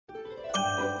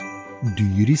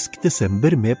Dyrisk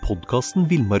desember med podcasten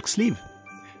Villmarksliv.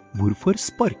 Hvorfor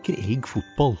sparker elg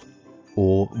fotball?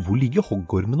 Og hvor ligger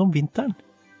hoggormen om vinteren?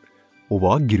 Og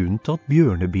hva er grunnen til at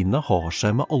bjørnebinna har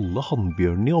seg med alle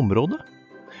hannbjørnene i området?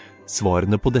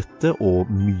 Svarene på dette og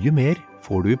mye mer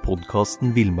får du i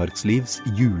podcasten Villmarkslivs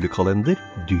julekalender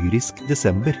Dyrisk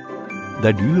desember,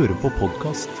 der du hører på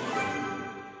podcast.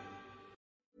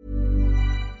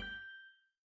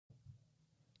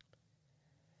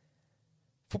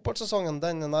 Fotballsesongen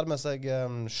den nærmer seg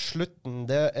slutten.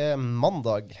 Det er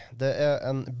mandag. Det er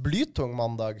en blytung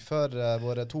mandag for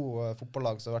våre to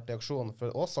fotballag som har vært i aksjon.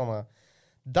 For Åsane,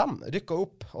 de rykket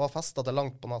opp og har festet det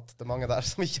langt på natt. Det er mange der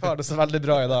som ikke har det så veldig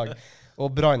bra i dag.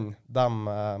 Og Brann, de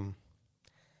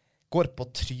går på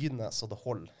trynet så det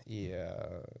holder i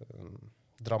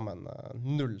Drammen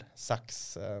 0-6.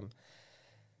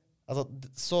 Altså,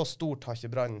 så stort har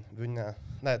ikke Brann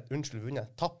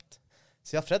vunnet, tapt.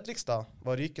 Siden Fredrikstad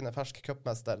var rykende fersk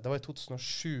cupmester. Det var i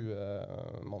 2007,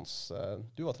 Mons.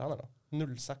 Du var trener da.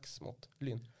 0-6 mot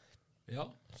Lyn. Ja,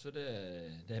 så det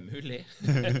er mulig.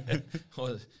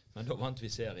 Men da vant vi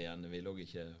serien. Vi lå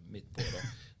ikke midt på da.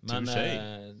 Men,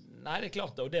 nei, det er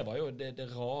klart, og det var jo det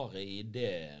rare i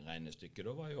det regnestykket.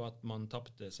 Da var jo at man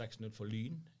tappte 6-0 for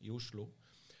Lyn i Oslo.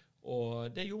 Og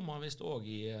det gjorde man visst også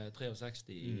i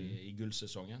 63 i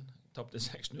gullsesongen. Tappte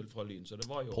 6-0 fra Lyn, så det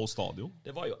var jo... På stadion?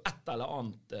 Det var jo et eller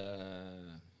annet...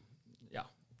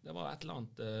 det var et eller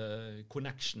annet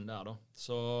connection der da.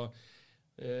 Så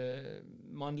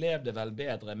man levde vel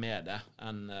bedre med det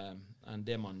enn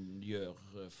det man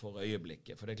gjør for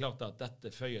øyeblikket. For det er klart at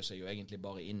dette føyer seg jo egentlig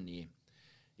bare inn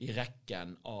i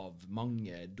rekken av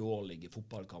mange dårlige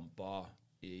fotballkamper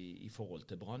i forhold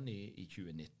til Brann i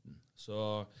 2019. Så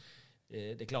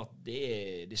det er klart,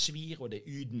 det svir og det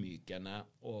er ydmykende,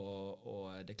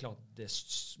 og det er klart, det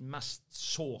mest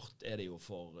sårt er det jo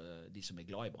for de som er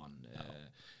glad i Brann.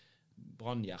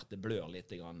 Brannhjertet blør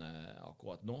litt grann,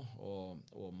 akkurat nå,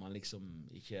 og man liksom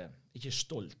ikke er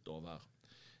stolt over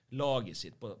laget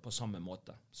sitt på samme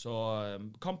måte. Så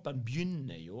kampen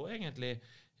begynner jo egentlig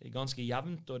ganske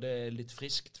jevnt, og det er litt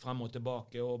friskt frem og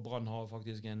tilbake, og Brann har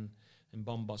faktisk en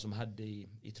Bamba som hadde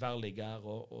i tverrligger,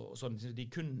 og sånn. De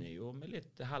kunne jo med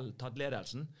litt hell tatt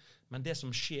ledelsen, men det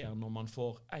som skjer når man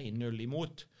får 1-0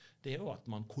 imot, det er jo at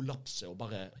man kollapser og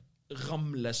bare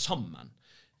ramler sammen.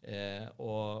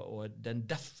 Og den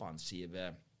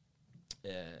defensive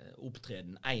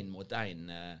opptreden 1 mot 1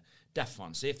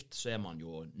 defensivt, så er man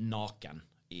jo naken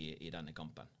i denne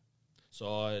kampen.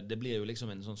 Så det blir jo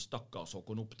liksom en sånn stakkars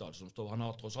Håkon Oppdal som står, han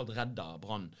har tross alt reddet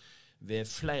Brann ved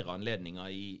flere anledninger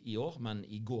i år, men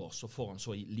i går så får han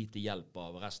så lite hjelp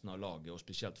av resten av laget, og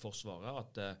spesielt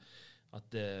forsvaret, at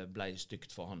det ble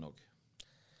stygt for han også.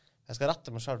 Jeg skal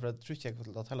rette meg selv, for jeg tror ikke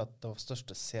jeg at heller at det var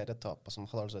største serietapet, som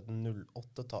hadde altså et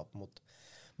 0-8-tap mot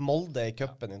Molde i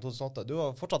cupen i 2008. Du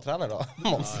var fortsatt trener da,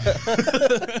 Mons.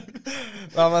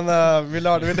 Ja, men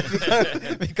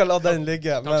vi kan la den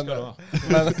ligge. Takk skal du ha.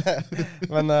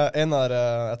 Men Einar,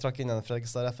 jeg trakk inn en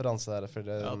Fredrikstad-referanse her, for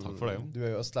takk for det. Du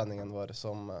er jo østlendingen vår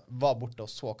som var borte og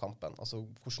så kampen. Altså,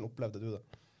 hvordan opplevde du det?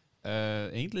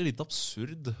 Egentlig litt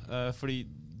absurd, fordi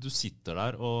du sitter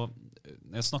der, og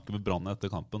når jeg snakker med Brann etter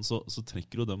kampen, så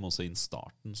trekker jo dem også inn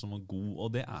starten som var god,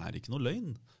 og det er ikke noe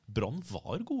løgn. Brann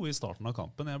var gode i starten av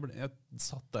kampen. Jeg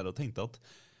satt der og tenkte at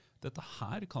dette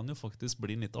her kan jo faktisk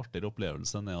bli en litt artigere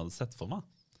opplevelse enn jeg hadde sett for meg.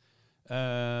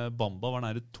 Bamba var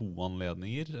nære 2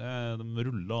 anledninger. De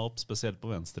rullet opp, spesielt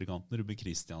på venstrekanten. Ruben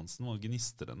Kristiansen var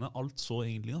gnistrende. Alt så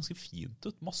egentlig ganske fint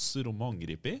ut. Masse rom å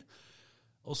angripe i.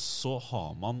 Og så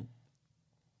har man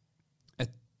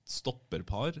et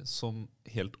stopperpar som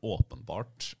helt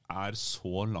åpenbart er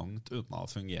så langt unna å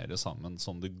fungere sammen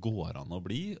som det går an å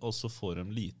bli, og så får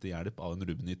de lite hjelp av en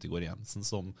Ruben Yttergård Jensen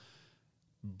som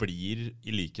blir,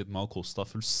 i likhet med Acosta,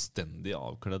 fullstendig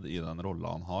avkledd i den rollen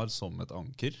han har som et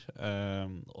anker,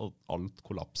 og alt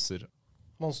kollapser.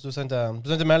 Mons, du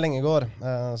sendte melding i går,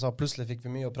 så plutselig fikk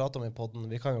vi mye å prate om i podden.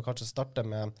 Vi kan jo kanskje starte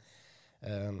med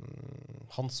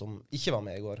han som ikke var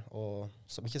med i går, og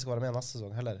som ikke skal være med neste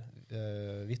sesong heller,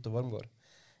 Vito Wormgård.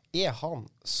 Er han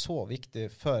så viktig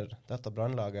for dette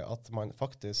brannlaget at man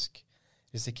faktisk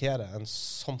risikerer en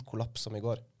sånn kollaps som i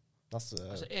går? Altså,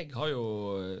 jeg har jo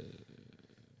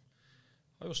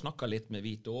snakket litt med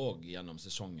Vito også gjennom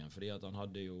sesongen, fordi at han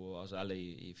hadde jo, eller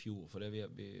i fjor, for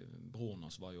broren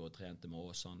hans var jo og trente med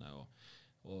Åsane, og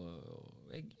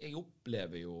jeg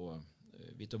opplever jo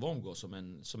Vito Wormgård som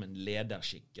en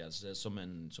lederskikkelse, som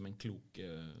en klok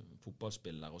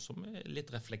fotballspiller, og som er litt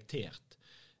reflektert.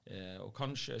 Og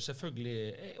kanskje,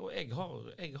 selvfølgelig, og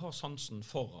jeg har sansen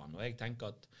for han, og jeg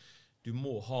tenker at du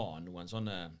må ha noen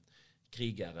sånne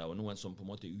krigere, og noen som på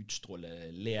en måte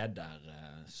utstråler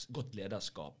godt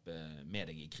lederskap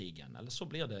med deg i krigen. Ellers så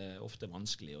blir det ofte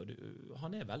vanskelig, og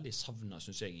han veldig savnet,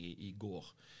 synes jeg, i går.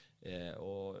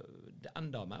 Og det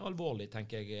enda mer alvorlig,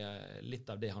 tenker jeg, litt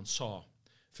av det han sa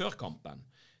før kampen,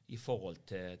 i forhold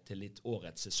til litt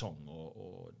årets sesong,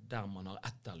 og der man har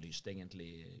etterlyst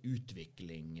egentlig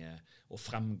utvikling og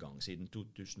fremgang siden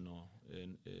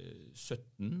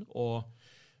 2017, og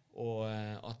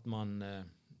at man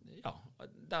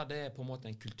der det på en måte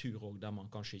en kultur også, der man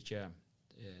kanskje ikke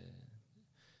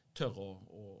tør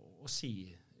å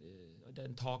si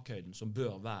den takhøyden som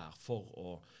bør være for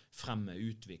å fremme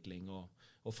utvikling og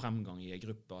fremgang i en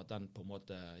gruppe, at den på en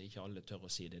måte ikke alle tør å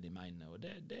si det de mener, og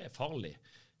det farlig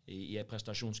i en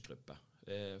prestasjonsgruppe,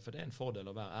 for det en fordel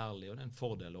å være ærlig, og det en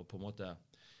fordel å på en måte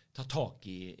ta tak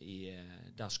i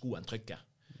der skoen trykker.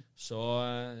 Så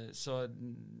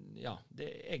ja,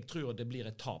 jeg tror det blir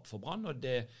et tap for Brann, og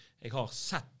jeg har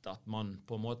sett at man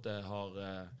på en måte har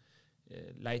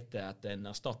lett etter en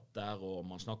erstatter, og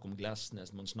man snakker om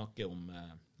Glesnes, man snakker om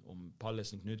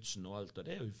Pallesen Knudsen og alt, og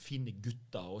det jo fine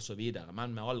gutter og så videre,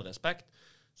 men med all respekt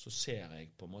så ser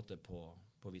jeg på en måte på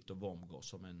Vito Wormgård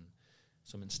som en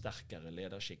sterkere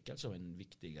lederskikkelse og en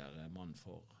viktigere mann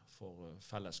for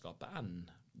fellesskapet enn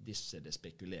disse det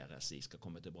spekuleres i skal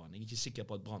komme til Brann. Jeg ikke sikker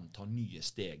på at Brann tar nye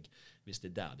steg hvis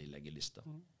det der de legger lister.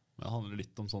 Det handler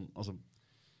litt om sånn,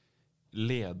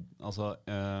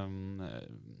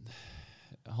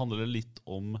 handler det litt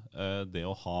om det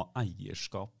å ha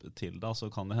eierskap til det. Så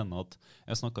kan det hende at,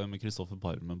 jeg snakket med Kristoffer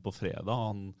Parmen på fredag,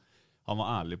 han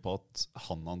var ærlig på at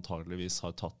han antageligvis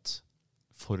har tatt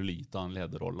for lite av en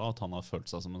lederrolle, at han har følt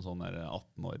seg som en sånn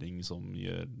 18-åring som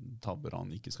gjør tabber han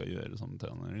ikke skal gjøre som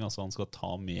trener. Altså han skal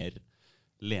ta mer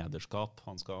lederskap,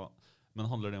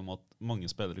 men handler det om at mange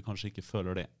spillere kanskje ikke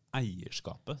føler det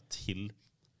eierskapet til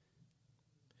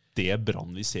det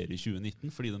Brann vi ser i 2019,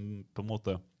 fordi de på en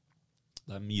måte,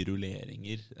 det mye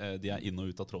rulleringer, de inn og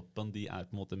ut av troppen, de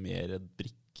på en måte mer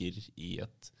brikker i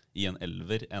en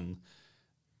elver enn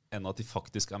at de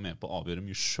faktisk med på å avgjøre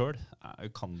mye selv.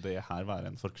 Kan det her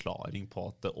være en forklaring på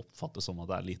at det oppfattes som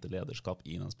at det lite lederskap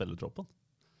i den spillertroppen?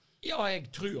 Ja,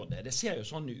 jeg tror det. Det ser jo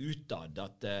sånn utad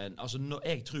at,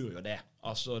 jeg tror jo det.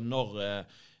 Altså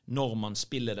når man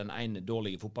spiller den ene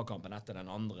dårlige fotballkampen etter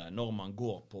den andre, når man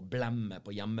går på blemme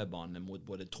på hjemmebane mot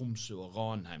både Tromsø og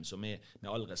Ranheim, som med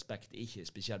all respekt ikke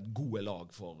spesielt gode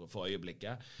lag for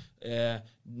øyeblikket,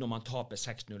 når man taper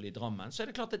 6-0 i Drammen, så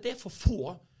det klart at det for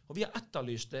få. Og vi har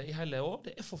etterlyst det i hele år.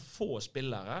 Det for få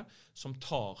spillere som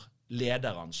tar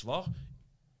lederansvar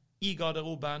i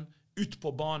garderoben, ut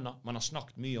på banen. Man har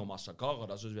snakket mye om Asakar,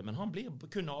 men han blir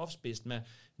kun avspist med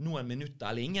noen minutter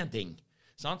eller ingenting.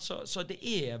 Så det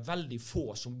veldig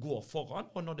få som går foran,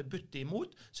 og når det butter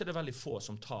imot, så det veldig få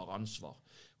som tar ansvar.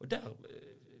 Og der,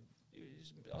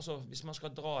 hvis man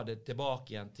skal dra det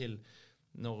tilbake igjen til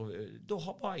da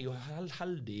var jeg jo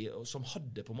heldig som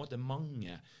hadde på en måte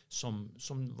mange som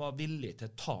var villige til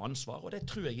å ta ansvar, og det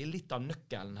tror jeg litt av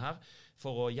nøkkelen her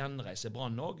for å gjenreise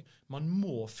Brann også. Man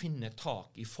må finne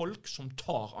tak i folk som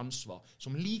tar ansvar,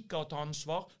 som liker å ta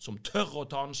ansvar, som tør å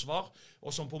ta ansvar,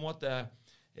 og som på en måte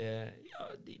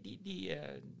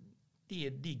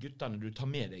de guttene du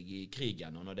tar med deg i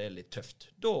krigen og når det litt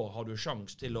tøft, da har du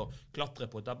sjans til å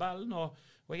klatre på tabellen, og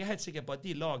jeg helt sikker på at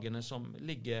de lagene som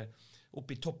ligger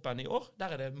oppe i toppen i år,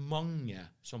 der det mange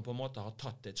som på en måte har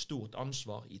tatt et stort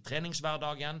ansvar i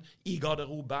treningshverdagen, i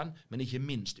garderoben, men ikke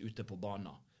minst ute på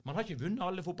banen. Man har ikke vunnet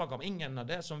alle fotballkamper, ingen av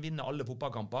det som vinner alle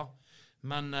fotballkamper,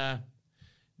 men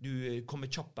du kommer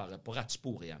kjappere på rett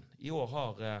spor igjen. I år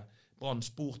har Brann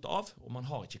sport av, og man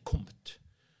har ikke kommet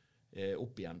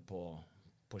opp igjen på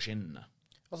skinnene.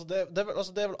 Det er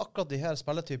vel akkurat de her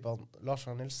spilletypene Lars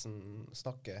Arne Nilsen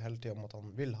snakker hele tiden om at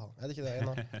han vil ha. Det ikke det,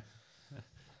 Einar?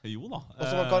 Jo da.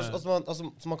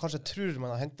 Som man kanskje tror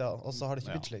man har hentet, og så har det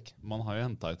ikke blitt slik. Man har jo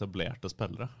hentet etablerte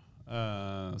spillere.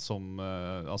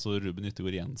 Ruben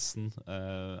Yttergård Jensen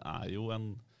jo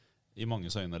i mange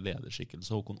øyne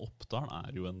lederskikkelse. Håkon Oppdal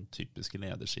jo en typisk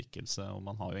lederskikkelse, og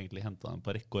man har jo egentlig hentet den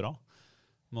på rekke og rad.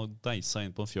 Man har deisa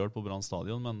inn på en fjøl på Brann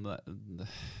stadion, men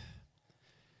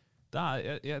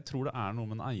jeg tror det noe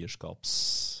med en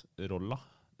eierskapsrolle.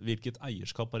 Hvilket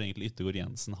eierskap har egentlig Yttergård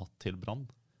Jensen hatt til Brann?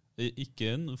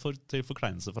 Ikke til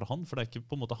forkleinelse for han, for det ikke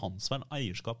på en måte hans vern.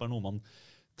 Eierskap noe man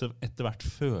etter hvert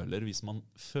føler hvis man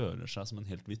føler seg som en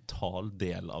helt vital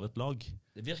del av et lag.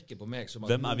 Det virker på meg som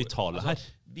at hvem vitale her?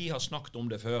 Vi har snakket om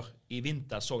det før. I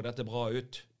vinter så dette bra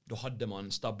ut. Da hadde man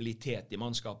stabilitet i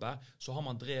mannskapet. Så har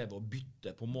man drevet og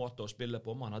bytte på måte å spille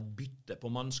på. Man har bytte på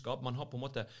mannskap. Man har på en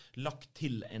måte lagt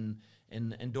til en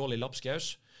dårlig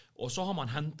lapskaus. Og så har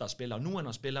man hentet spillere. Noen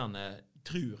av spillerne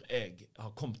tror jeg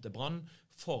har kommet til Brann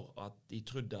for at de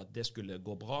trodde at det skulle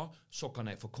gå bra. Så kan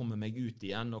jeg få komme meg ut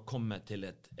igjen og komme til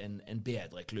en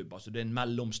bedre klubb. Altså det er en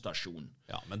mellomstasjon.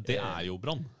 Ja, men det er jo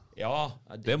Brann. Ja,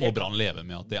 det må Brann leve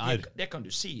med at det er. Det kan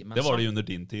du si. Men det var det under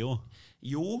din tid også.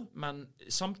 Jo, men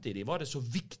samtidig var det så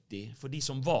viktig for de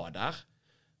som var der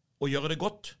å gjøre det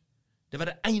godt. Det var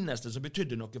det eneste som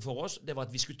betydde noe for oss, det var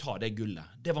at vi skulle ta det gullet.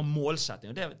 Det var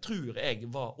målsettingen. Det tror jeg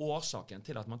var årsaken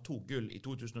til at man tok gull i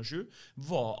 2007,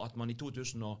 var at man i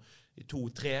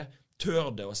 2002-2003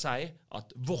 tørde å si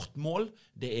at vårt mål,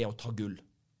 det er å ta gull.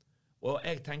 Og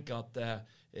jeg tenker at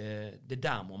det er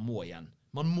der man må igjen.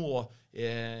 Man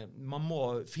må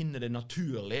finne det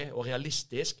naturlig og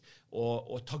realistisk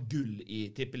og ta gull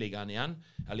i tippeligaen igjen,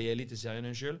 eller i Eliteserien,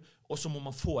 unnskyld. Og så må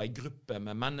man få en gruppe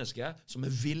med mennesker som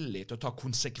er villige til å ta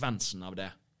konsekvensen av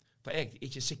det. For jeg er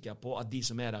ikke sikker på at de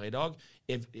som er der i dag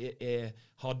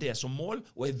har det som mål,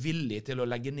 og er villige til å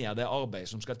legge ned det arbeidet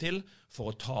som skal til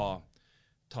for å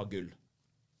ta gull.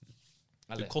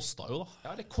 Det koster jo da.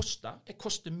 Ja, det koster. Det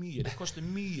koster mye. Det koster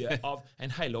mye av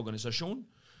en hel organisasjon.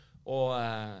 Og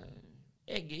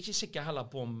jeg er ikke sikker heller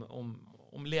på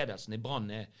om ledelsen i Brann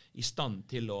er i stand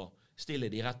til å stille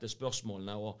de rette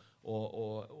spørsmålene og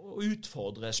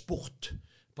utfordre sport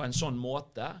på en sånn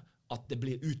måte at det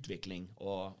blir utvikling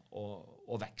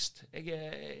og vekst. Jeg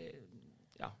er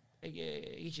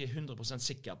ikke 100%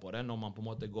 sikker på det når man på en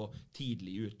måte går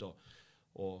tidlig ut og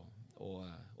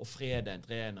frede en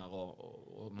trener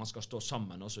og man skal stå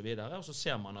sammen og så videre, og så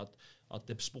ser man at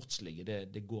det sportslige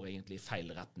det går egentlig i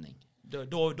feil retning. Da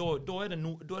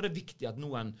er det viktig at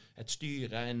et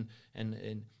styre,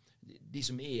 de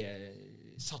som er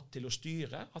satt til å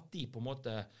styre, at de på en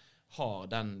måte har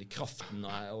den kraften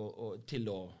til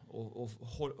å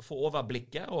få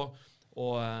overblikket og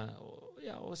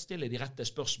stille de rette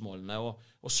spørsmålene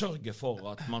og sørge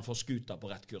for at man får skuta på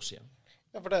rett kurs igjen.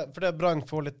 Ja, for det Brann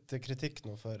får litt kritikk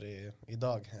nå for i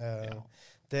dag.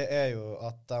 Det er jo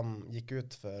at de gikk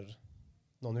ut for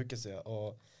noen uker siden og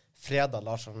freda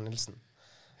Lars Arne Nilsen.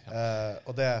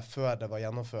 Og det før det var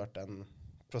gjennomført en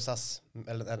prosess,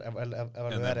 eller en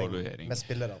evaluering med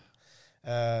spillerne.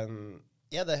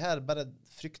 Er det her bare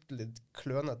fryktelig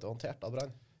klønete håndtert av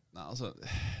Brann? Nei, altså,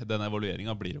 den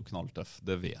evalueringen blir jo knalltøff,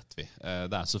 det vet vi.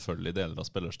 Det er selvfølgelig deler av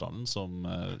spillerstallen som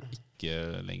ikke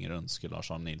lenger ønsker Lars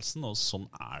Arne Nilsen, og sånn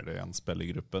er det i en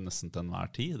spillergruppe nesten til enhver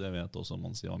tid, det vet også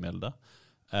Monsiva Mjelde.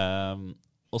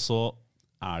 Og så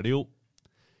er det jo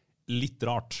litt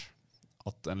rart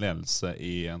at en ledelse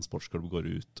i en sportsklubb går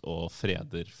ut og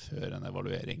freder før en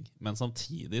evaluering. Men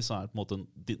samtidig så er det på en måte,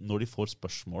 når de får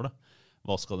spørsmålet,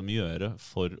 hva skal de gjøre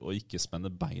for å ikke spenne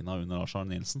beina under Lars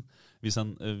Arne Nilsen?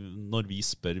 Når vi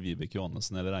spør Vibeke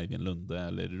Johannessen eller Eivind Lunde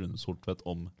eller Rune Soltvedt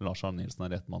om Lars Arne Nilsen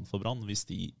er rett mann for Brann, hvis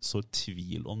de sår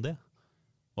tvil om det,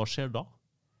 hva skjer da?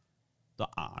 Da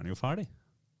er han jo ferdig.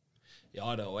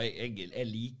 Ja da, og jeg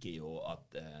liker jo at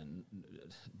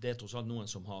det er tross alt noen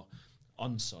som har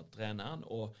ansatt treneren,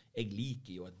 og jeg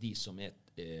liker jo at de som er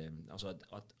altså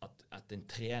at en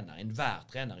trener, enhver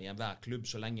trener i enhver klubb,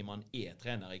 så lenge man er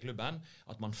trener i klubben,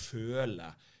 at man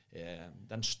føler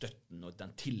den støtten og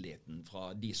den tilliten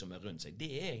fra de som er rundt seg. Det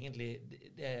er egentlig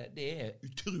det er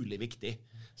utrolig viktig,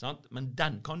 sant? Men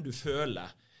den kan du føle,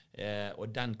 og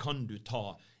den kan du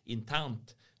ta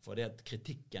internt, for det at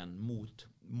kritikken mot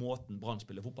måten Brann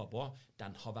spiller fotball på,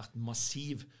 den har vært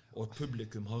massiv, og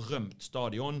publikum har rømt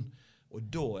stadion. Og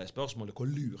da er spørsmålet hvor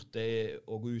lurt det er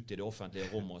å gå ut i det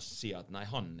offentlige rommet og si at nei,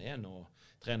 han er nå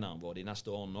treneren vår de neste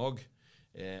årene også.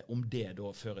 Om det da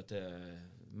fører til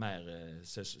mer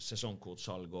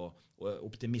sesongkortsalg og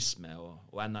optimisme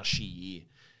og energi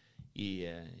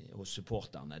hos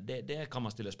supporterne, det kan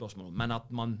man stille spørsmål om. Men at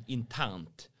man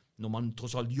internt, når man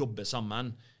tross alt jobber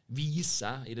sammen,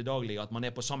 viser i det daglige at man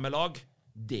er på samme lag,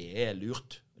 det er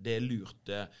lurt. Det er lurt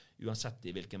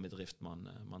uansett i hvilken bedrift man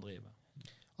driver.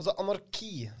 Altså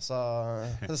anarki, sa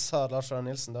Lars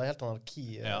Arne Nilsen. Det var helt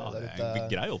anarki der ute. Ja,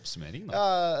 en grei oppsummering da. Ja,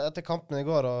 etter kampen i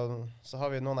går, og så har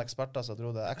vi noen eksperter som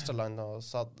dro det ekstraland og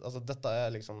sa at altså,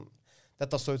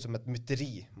 dette så ut som et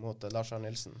mytteri mot Lars Arne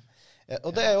Nilsen.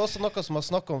 Og det er jo også noe som har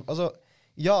snakket om, altså,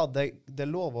 ja, det er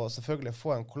lov å selvfølgelig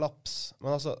få en kollaps, men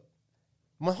altså,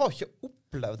 man har ikke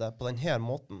opplevd det på denne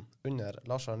måten under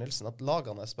Lars Arne Nilsen, at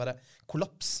lagene bare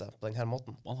kollapser på denne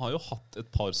måten. Man har jo hatt et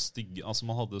par stygge, altså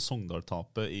man hadde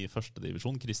Sogndal-tapet i første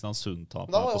divisjon,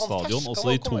 Kristiansund-tapet Da var på jo han stadion, fersk, og så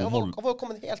han de var to kommet- han var- Molde. han var jo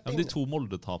kommet helt Ja, men inn. de to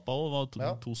Molde-tapene også var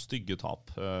Ja. to stygge tap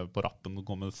på rappen, og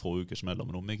kom med få ukers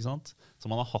mellomrom, ikke sant? Så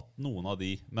man har hatt noen av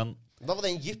de, men Da var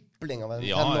det en jypling av en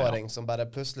Ja, tenåring som bare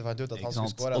plutselig fant ut at han ikke skulle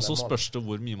sant? skåre Og så en mål. spørs det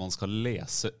hvor mye man skal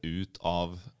lese ut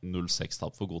av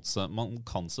 0-6-tap for godset. Man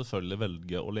kan selvfølgelig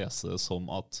velge å lese det som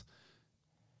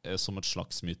som et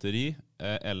slags myteri,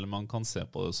 eller man kan se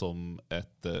på det som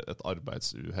et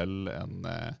arbeidsuhell,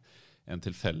 en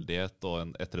tilfeldighet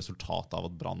og et resultat av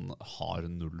at Brann har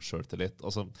null selvtillit.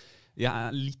 Altså, jeg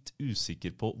er litt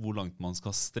usikker på hvor langt man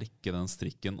skal strekke den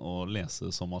strikken og lese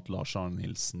det som at Lars Arne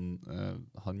Nilsen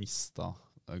har mistet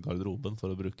garderoben, for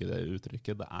å bruke det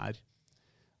uttrykket. Det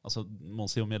altså,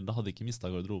 Monsi og Mjelde hadde ikke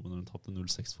mistet garderoben når hun tapte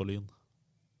 0-6 for Lyn.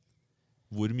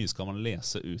 Hvor mye skal man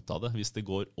lese ut av det hvis det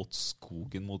går åt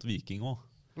skogen mot Viking også?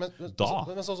 Men Da.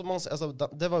 sånn som man, altså,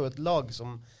 det var jo et lag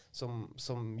som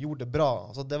gjorde det bra.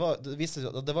 Altså, det var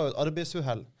jo et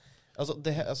arbeidsuhell.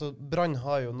 Altså, Brann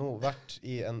har jo nå vært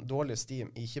i en dårlig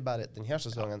stim, ikke bare denne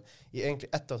sesongen, i egentlig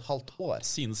 1,5 år.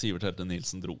 Siden Sivert Helte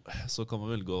Nilsen dro, så kan man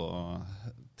velge å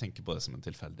tenke på det som en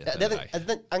tilfeldighet. Det er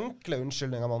den enkle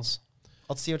unnskyldningen hans,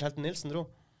 at Sivert Helte Nilsen dro.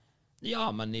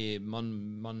 Ja, men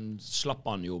man slapp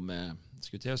han jo med,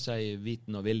 skulle til å si,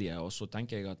 viten og vilje, og så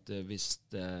tenker jeg at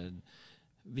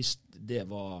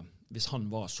hvis han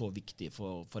var så viktig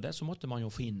for det, så måtte man jo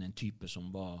få inn en type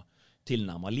som var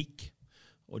tilnærmet lik.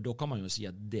 Og da kan man jo si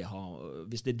at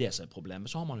hvis det er det som er problemet,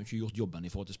 så har man jo ikke gjort jobben i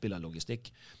forhold til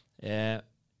spillerlogistikk.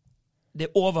 Det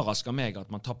overrasker meg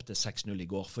at man tappte 6-0 i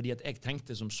går, fordi at jeg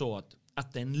tenkte som så at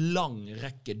etter en lang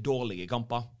rekke dårlige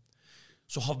kamper,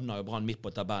 så havner jo Brann midt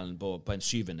på tabellen på en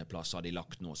 7. plass har de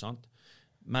lagt nå, sant?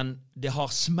 Men det har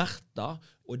smerter,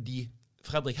 og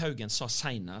Fredrik Haugen sa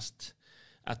senest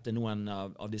etter noen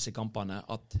av disse kampene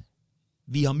at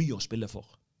vi har mye å spille for.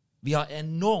 Vi har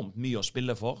enormt mye å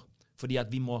spille for, fordi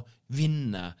at vi må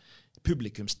vinne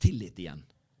publikums tillit igjen.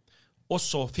 Og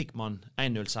så fikk man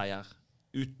 1-0-seier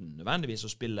uten nødvendigvis å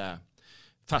spille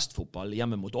festfotball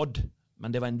hjemme mot Odd,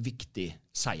 men det var en viktig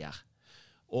seier.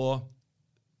 Og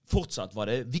fortsatt var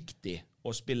det viktig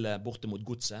å spille borte mot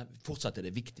Godset. Fortsatt er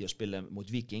det viktig å spille mot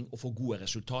Viking og få gode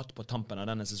resultat på tampen av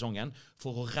denne sesongen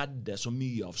for å redde så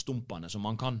mye av stumpene som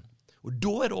man kan. Og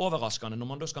da er det overraskende når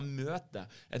man da skal møte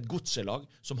et Godselag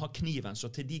som har kniven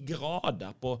så til de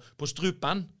grader på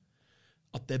strupen,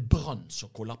 at det er Brann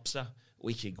som kollapser, og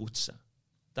ikke Godset.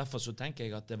 Derfor så tenker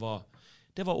jeg at det var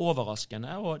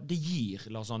overraskende, og det gir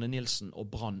Lars Arne Nilsen og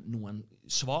Brann noen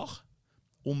svar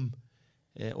om.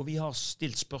 Og vi har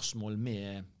stilt spørsmål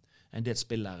med en del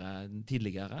spillere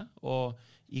tidligere, og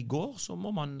i går så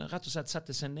må man rett og slett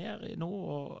sette seg ned nå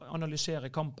og analysere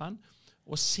kampen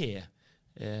og se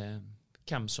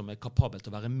hvem som er kapabel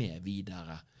til å være med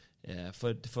videre.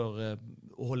 For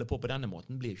å holde på denne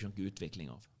måten blir jo ikke utvikling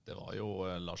av. Det var jo,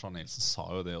 Lars Arne Nilsen sa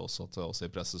jo det også til oss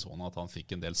i pressesånen, at han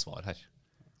fikk en del svar her.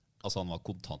 Altså han var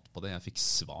kontant på det. Jeg fikk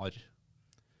svar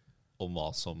om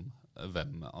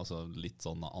litt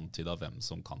sånn antydet hvem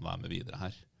som kan være med videre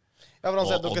her. Ja, for han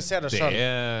sier, dere ser det selv.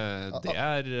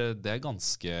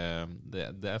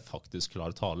 Det er faktisk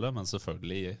klar tale, men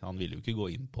selvfølgelig, han vil jo ikke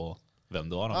gå inn på hvem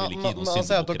det var. Han vil ikke gi noen han sier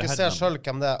at syndebukker dere her. ser selv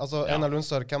hvem det er. Altså, Ja. Einar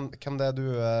Lundsør, hvem det er du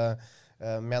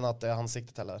mener at det er han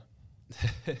sikter til her?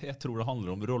 Jeg tror det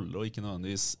handler om rolle, og ikke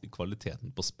nødvendigvis kvaliteten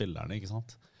på spillerne, ikke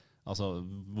sant? Altså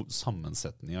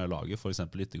sammensetningen av laget, for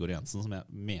eksempel Yttergård Jensen, som jeg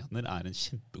mener er en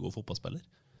kjempegod fotballspiller.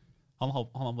 Han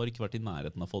har bare ikke vært i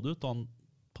nærheten av å få det ut, og han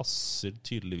passer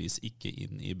tydeligvis ikke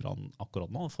inn i Brann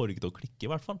akkurat nå. Han får ikke til å klikke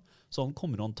i hvert fall. Så han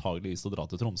kommer antageligvis til å dra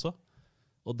til Tromsø.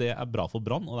 Og det er bra for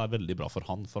Brann, og det er veldig bra for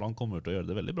han kommer til å gjøre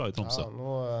det veldig bra i Tromsø. Ja, nå,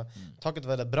 takket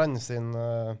være Brann sin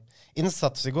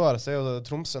innsats i går, så er jo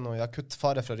Tromsø nå i akutt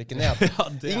fare for å rykke ned.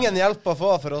 Ingen hjelp å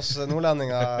få for oss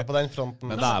nordlendinger på den fronten.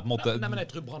 Men det er på en måte... Nei, men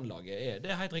jeg tror Brannlaget det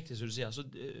er helt riktig som du sier. Altså,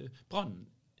 Brann,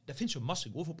 det finnes jo masse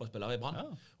gode fotballspillere i Brann. Ja.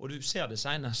 Og du ser det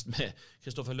senest med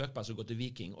Kristoffer Løkberg som går til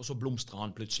Viking, og så blomstrer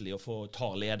han plutselig og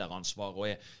tar lederansvar og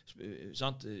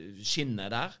skinner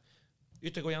der.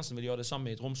 Yttergård Jensen vil gjøre det samme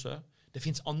i Tromsø. Det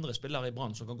finnes andre spillere i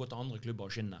Brann som kan gå til andre klubber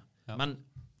og skinne. Ja. Men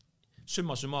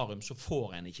summa summarum så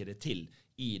får en ikke det til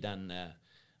i den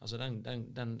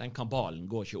kabalen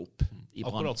går ikke opp i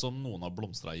Brann. Akkurat som noen har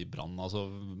blomstret i Brann. Altså,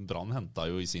 Brann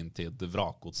hentet jo i sin tid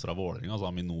vrakgods fra Vålerenga,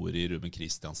 altså Aminori, Ruben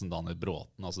Kristiansen, Daniel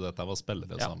Bråten. Altså, dette var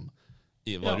spillere som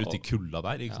var ute i kulda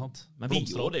der, ikke sant? Men vi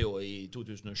gjorde det jo i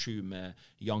 2007 med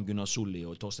Jan Gunnar Solli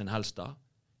og Torstein Helstad.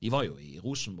 De var jo i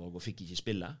Rosenborg og fikk ikke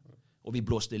spille. og vi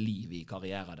blåste liv i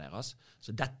karrieren deres.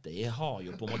 Så dette har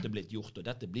jo på en måte blitt gjort, og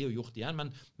dette blir jo gjort igjen,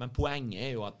 men poenget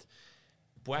er jo at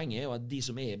de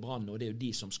som i Brann, og det er jo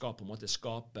de som skal på en måte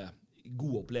skape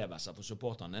gode opplevelser for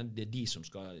supporterne, det er de som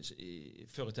skal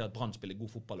føre til at Brann spiller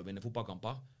god fotball og vinner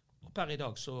fotballkamper. Og per i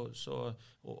dag,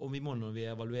 og vi må når vi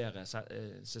evaluerer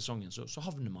sesongen, så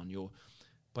havner man jo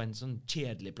på en sånn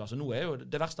kjedelig plass. Og nå er jo,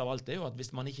 det verste av alt er jo at hvis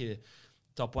man ikke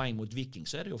tar poeng mot Viking,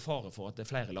 så er det jo fare for at det er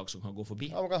flere lag som kan gå forbi.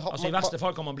 Ja, altså I verste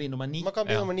fall kan man bli nummer 9. Man kan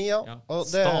bli nummer 9, ja. Og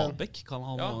Stabæk kan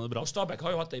ha noe bra. Og Stabæk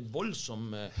har jo hatt en voldsom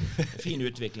fin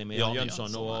utvikling med Jan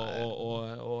Jønsson,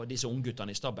 og disse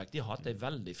ungguttene i Stabæk, de har hatt en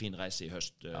veldig fin reise i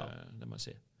høst, det må jeg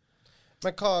si.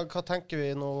 Men hva tenker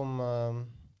vi nå om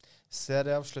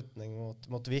serieavslutning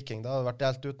mot Viking? Det har vært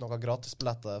delt ut noen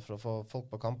gratisbilletter for å få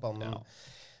folk på kampene.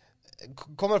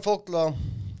 Kommer folk til å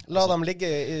la dem ligge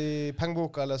i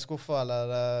pengeboka eller skuffa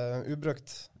eller ubrukt?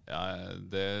 Ja,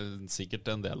 det er sikkert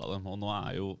en del av dem. Og nå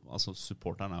er jo,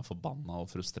 supporterne er forbanna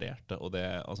og frustrerte. Og det,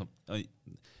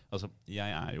 jeg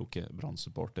er jo ikke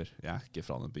Brann-supporter. Jeg er ikke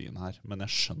fra den byen her. Men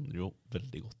jeg skjønner jo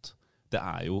veldig godt.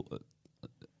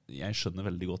 Jeg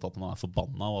skjønner veldig godt at man er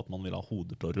forbanna, og at man vil ha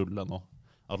hodet til å rulle nå.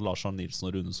 At Lars Arne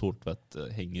Nilsen og Rune Soltvedt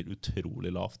henger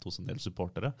utrolig lavt hos en del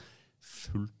supportere.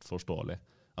 Fullt forståelig.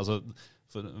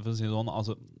 For å si det sånn,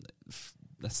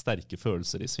 det er sterke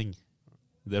følelser i sving.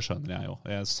 Det skjønner jeg jo.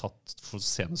 Jeg satt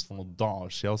senest for noen dager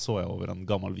siden, så jeg over en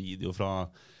gammel video fra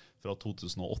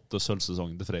 2008,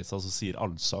 sølvsesongen til Freisa, så sier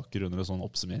Alsaker under en sånn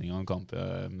oppsummering av en kamp,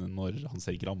 når han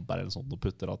ser Gramberg eller sånt, og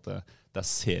putter at det er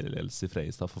serieledelse i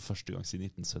Freisa for første gang siden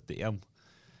 1971.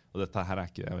 Og dette her er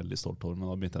ikke jeg veldig stolt over,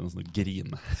 men da begynte jeg nesten å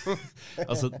grine.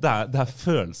 Det er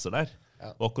følelser der.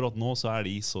 Og akkurat nå så er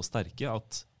de så sterke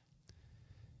at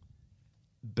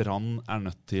Brann er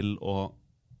nødt til å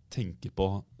tenke på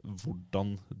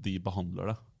hvordan de behandler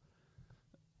det.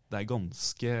 Det er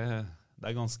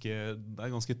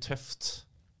ganske tøft.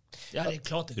 Ja, det er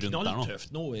klart det er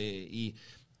knalltøft nå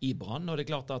i Brann, og det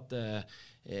er klart at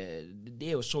det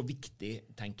er jo så viktig,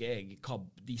 tenker jeg, hva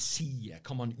de sier,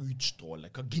 hva man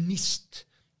utstråler, hva gnist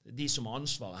de som har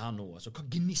ansvaret her nå, hva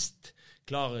gnist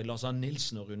klarer Lars Arne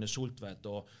Nilsen og Rune Soltvedt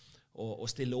og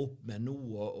stille opp med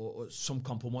noe som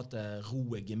kan på en måte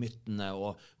roe gemyttene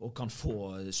og kan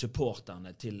få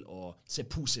supporterne til å se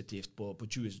positivt på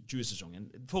 20-sesongen.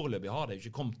 Foreløpig har det jo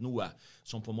ikke kommet noe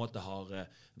som på en måte har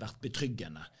vært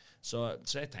betryggende. Så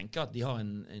jeg tenker at de har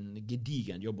en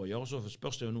gedigen jobb å gjøre. Så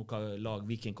spørs det jo nå hva lag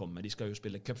Viking kommer med. De skal jo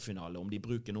spille cupfinale. Om de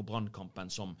bruker nå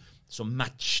Brannkampen som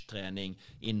matchtrening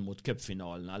inn mot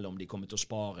cupfinalen, eller om de kommer til å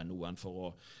spare noen for å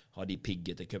ha de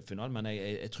pigget til cupfinalen. Men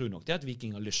jeg tror nok det at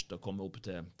Viking har lyst til å komme opp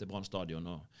til Brann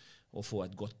stadion og få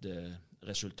et godt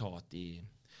resultat i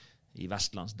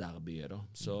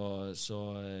Vestlandsderbyet. Så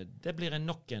det blir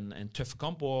nok en tøff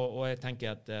kamp, og jeg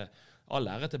tenker at all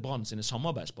ære til Brann sine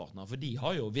samarbeidspartnere, for de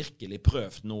har jo virkelig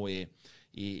prøvd nå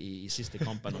i siste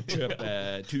kampen å kjøpe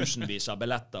tusenvis av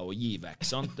billetter og gi vekk,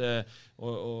 sant?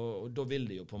 Og da vil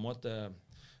det jo på en måte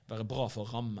være bra for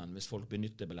rammen hvis folk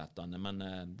benytter billettene, men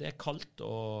det er kaldt,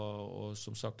 og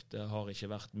som sagt, det har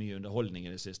ikke vært mye underholdning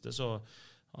i det siste, så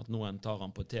at noen tar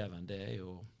han på TV-en, det er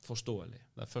jo forståelig.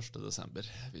 Det er 1. desember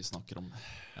vi snakker om.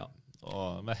 Ja.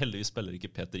 Men heldigvis spiller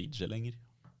ikke Peter Idje lenger.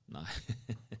 Nei.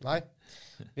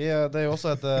 Det er jo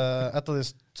også et av de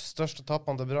største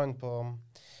tapene til Brann på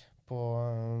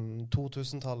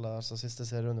 2000-tallet, altså siste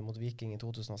serierunde mot Viking i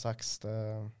 2006.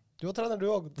 Du var trener, du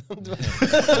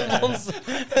også.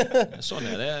 Sånn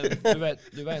er det.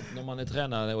 Du vet når man er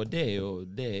trener, og det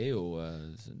er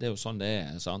jo sånn det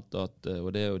er, sant?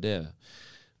 Og det er jo det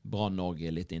Brann Norge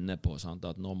er litt inne på, sant?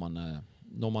 At når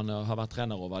man har vært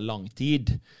trener over lang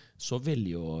tid, så vil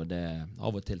jo det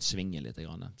av og til svinge litt.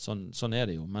 Sånn er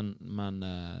det jo, men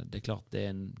det er klart det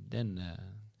er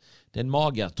en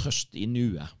mager trøst i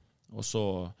nuet, og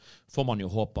så får man jo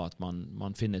håpe at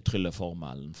man finner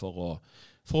trylleformelen for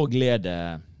å glede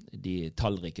de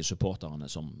tallrike supporterne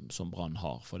som Brann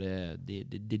har, for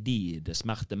det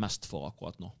smerter mest for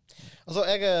akkurat nå. Altså,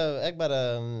 jeg bare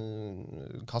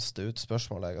kaster ut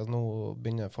spørsmålet. Nå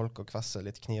begynner folk å kvesse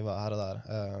litt kniver her og der.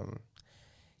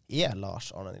 Er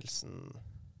Lars Arne Nilsen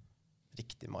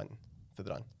riktig mann for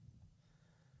Brann?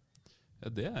 Ja,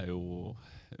 det er jo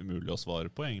umulig å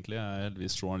svare på, egentlig. Jeg er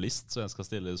heldigvis journalist, så jeg skal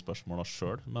stille spørsmålene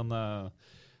selv. Men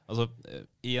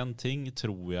en ting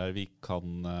tror jeg vi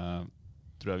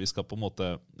skal på en måte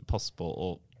passe på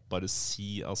å bare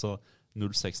si,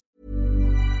 06.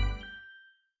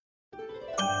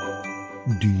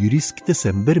 Dyrisk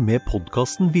desember med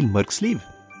podcasten Villmarksliv.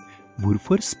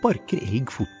 Hvorfor sparker elg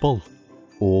fotball?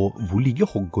 Og hvor ligger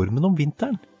hoggormen om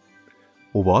vinteren?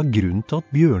 Og hva grunnen til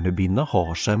at bjørnebinna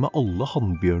har seg med alle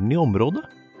hannbjørnene i området?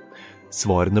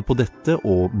 Svarene på dette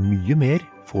og mye mer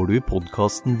får du i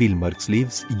podcasten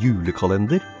Villmarkslivs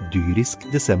julekalender Dyrisk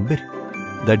Desember,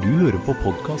 der du hører på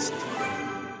podcast.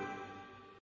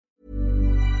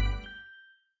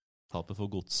 Tapet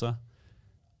for godset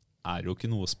jo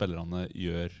ikke noe spillerne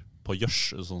gjør på gjørs,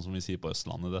 sånn som vi sier på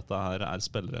Østlandet. Dette her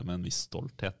spillere med en viss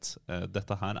stolthet.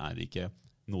 Dette her ikke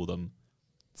noe de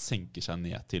senker seg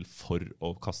ned til for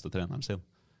å kaste treneren sin.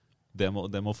 Det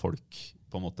må folk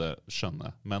på en måte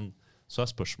skjønne. Men så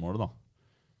spørsmålet da,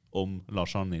 om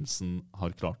Lars Arne Nilsen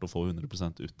har klart å få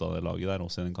 100% ut av det laget der,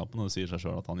 også i den kampen, og det sier seg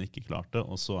selv at han ikke klarte,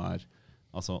 og så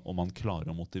altså, om han klarer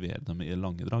å motivere dem i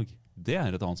lange drag, det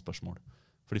et annet spørsmål.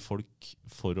 Fordi folk,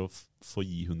 for å få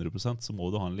gi 100%, så må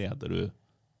du ha en leder du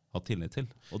har tillit til.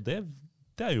 Og det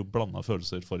jo blandet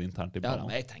følelser for internt i Brann. Ja,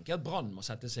 men jeg tenker at Brann må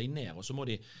sette seg ned, og så må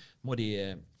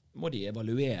de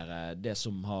evaluere det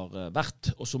som har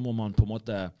vært, og så må man på en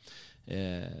måte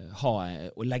ha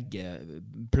og legge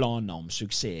planer om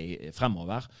suksess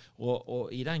fremover. Og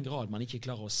i den grad man ikke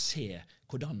klarer å se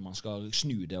hvordan man skal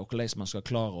snu det, og hvordan man skal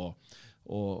klare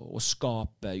å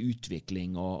skape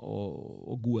utvikling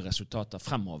og gode resultater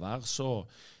fremover, så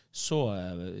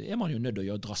man jo nødt til å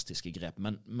gjøre drastiske grep.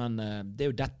 Men det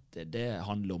jo dette det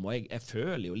handler om, og jeg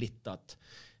føler jo litt at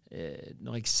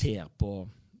når jeg ser på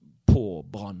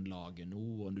Brannlaget nå,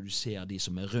 og når du ser de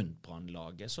som rundt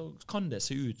Brannlaget, så kan det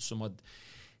se ut som at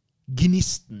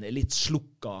gnisten litt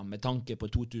slukka med tanke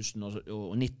på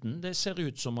 2019. Det ser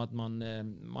ut som at man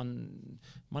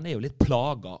jo litt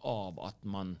plaga av at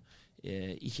man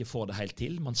ikke får det helt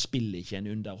til. Man spiller ikke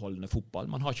en underholdende fotball.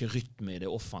 Man har ikke rytme i det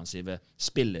offensive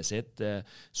spillet sitt,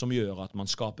 som gjør at man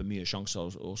skaper mye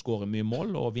sjanser og skårer mye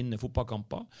mål og vinner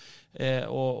fotballkamper.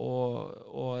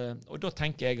 Og da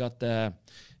tenker jeg at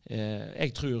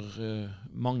jeg tror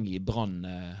mange i Brann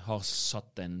har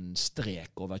satt en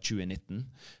strek over 2019,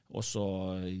 og så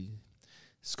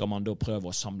skal man da prøve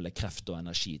å samle kreft og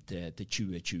energi til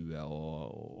 2020,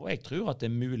 og jeg tror at det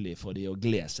mulig for de å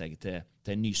glede seg til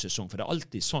en ny sesong, for det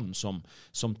alltid sånn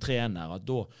som trener, at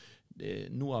da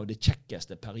noe av de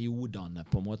kjekkeste periodene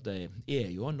på en måte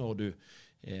jo når du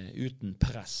uten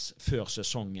press før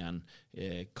sesongen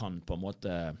kan på en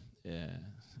måte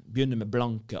begynne med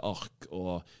blanke ark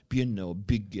og begynne å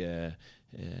bygge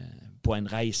på en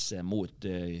reise mot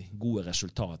gode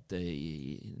resultater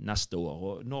i neste år.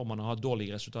 Og når man har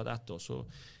dårlige resultater ett år, så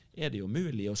det jo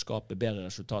mulig å skape bedre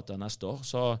resultater neste år.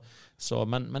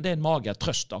 Men det en mager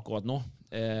trøst akkurat nå,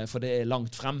 for det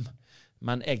langt frem.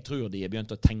 Men jeg tror de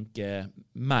begynt å tenke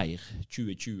mer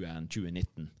 2020 enn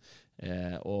 2019.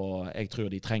 Og jeg tror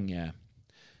de trenger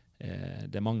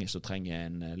det mange som trenger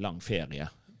en lang ferie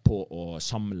på å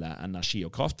samle energi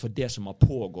og kraft, for det som har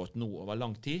pågått nå over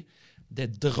lang tid, det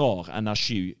drar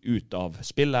energi ut av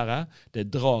spillere, det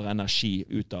drar energi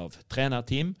ut av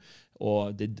trenerteam,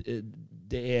 og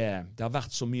det har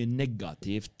vært så mye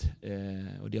negativt,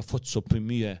 og de har fått så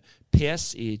mye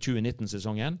pes i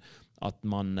 2019-sesongen, at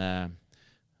man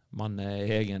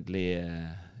egentlig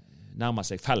nærmer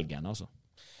seg felgen, altså.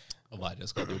 Og verre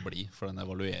skal det jo bli, for den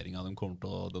evalueringen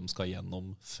de skal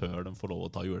gjennom før de får lov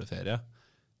å ta juleferie,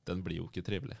 den blir jo ikke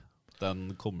trivelig.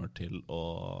 Den kommer til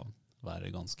å være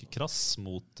ganske krass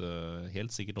mot,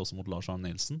 helt sikkert også mot Lars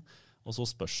Arne Nilsen. Og så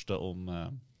spørs det om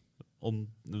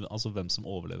altså hvem som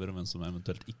overlever, og hvem som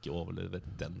eventuelt ikke overlever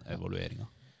den evalueringen.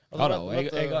 Ja da, og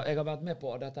jeg har vært med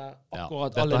på dette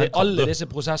akkurat alle disse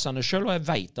prosessene selv, og jeg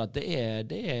vet at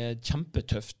det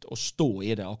kjempetøft å stå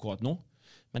i det akkurat nå.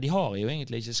 Men de har jo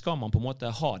egentlig ikke, skal man på en måte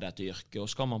ha dette yrket, og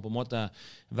skal man på en måte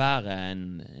være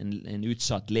en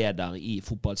utsatt leder i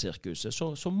fotballsirkuset,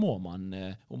 så må man,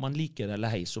 om man liker det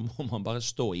eller hei, så må man bare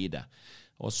stå i det.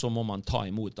 Og så må man ta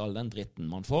imot all den dritten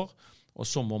man får, og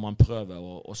så må man prøve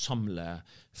å samle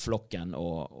flokken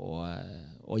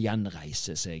og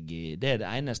gjenreise seg. Det det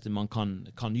eneste man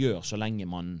kan gjøre så lenge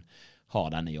man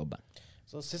har denne jobben.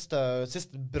 Så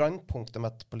siste brannpunktet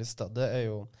mitt på lista, det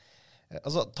jo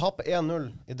altså, tape 1-0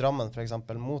 i Drammen, for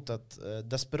eksempel, mot et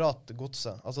desperat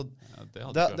godset. Altså,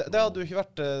 det hadde jo ikke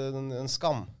vært en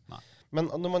skam. Nei. Men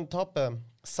når man taper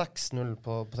 6-0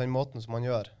 på den måten som man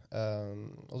gjør,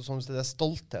 og som det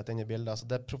stolthet inne i bildet, altså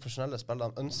det profesjonelle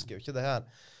spillerne ønsker jo ikke det her.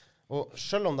 Og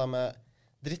selv om de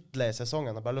drittlei i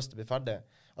sesongen og bare har lyst til å bli ferdig,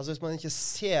 altså hvis man ikke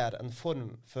ser en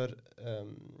form for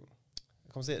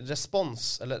kan man si,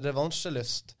 respons eller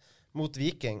revansjelyst mot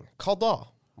Viking, hva da,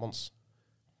 Mons?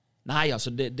 Nei, altså,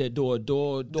 det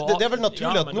vel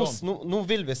naturlig at nå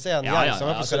vil vi se en gjeng som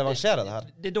skal revansjere det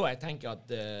her. Det da jeg tenker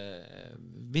at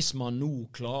hvis man nå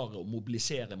klarer å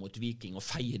mobilisere mot Viking og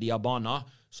feie de av banen,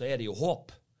 så det jo håp.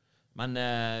 Men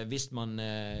hvis man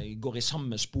går i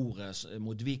samme sporet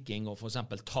mot Viking og for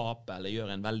eksempel taper eller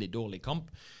gjør en veldig dårlig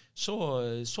kamp, så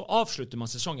avslutter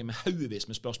man sesongen med haugevis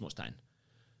med spørsmålstegn.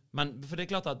 Men for det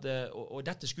er klart at, og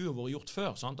dette skulle jo vært gjort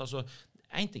før, sant? Altså,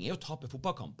 en ting er å tape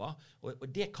fotballkamper, og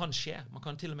det kan skje. Man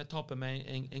kan til og med tape med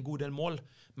en god del mål,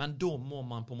 men da må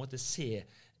man på en måte se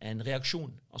en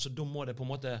reaksjon. Altså, da må det på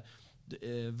en måte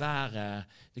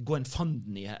gå en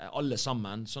fanden i alle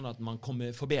sammen, sånn at man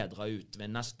kommer forbedret ut ved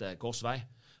neste korsvei.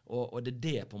 Og det er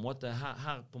det på en måte,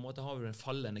 her på en måte har vi en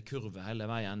fallende kurve hele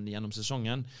veien gjennom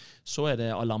sesongen, så er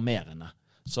det alarmerende.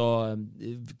 Så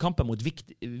kampen mot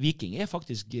Viking er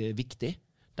faktisk viktig.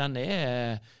 Det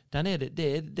er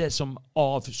det som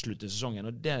avslutter sesongen,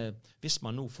 og hvis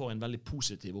man nå får en veldig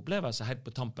positiv opplevelse helt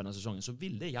på tampen av sesongen, så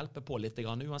vil det hjelpe på litt,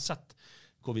 uansett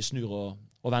hvor vi snur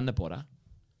og vender på det.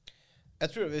 Jeg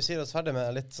tror vi sier oss ferdig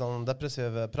med litt sånn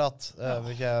depressiv prat,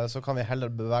 så kan vi heller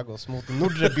bevege oss mot den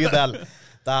nordre bydel,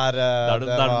 der de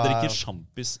drikker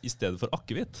sjampis i stedet for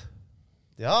akevitt.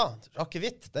 Ja,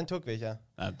 akevitt, den tok vi ikke.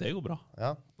 Nei, det går bra.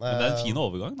 Ja. Men det er en fin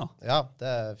overgang da. Ja, det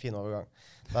er en fin overgang.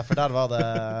 Derfor der var det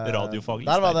radiofaglig.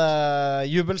 Der var det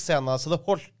jubelscener, så det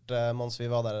holdt mens vi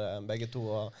var der begge to.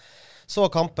 Og så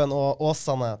kampen, og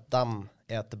Åsane, dem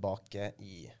er tilbake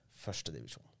i første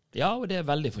divisjon. Ja, og det er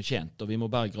veldig fortjent, og vi må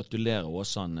bare gratulere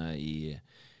Åsane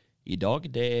i dag.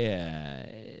 Det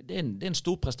er en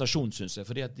stor prestasjon, synes jeg,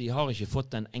 fordi at de har ikke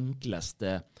fått den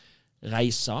enkleste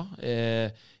reisa.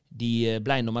 De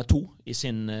ble nummer 2 i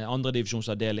sin andre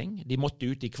divisjonsavdeling. De måtte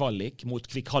ut i kvalik mot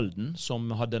Kvikk-Halden,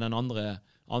 som hadde den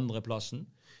andre plassen.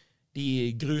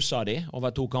 De grusa de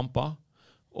over 2 kamper,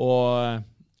 og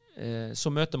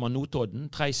så møter man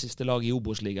Notodden, 3 siste lag i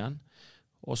Obos-ligaen,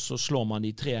 og så slår man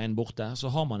de 3-1 borte.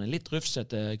 Så har man en litt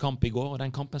rufsete kamp i går, og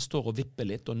den kampen står og vipper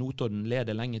litt, og Notodden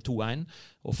leder lenge 2-1,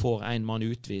 og får en mann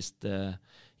utvist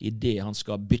i det han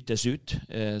skal byttes ut.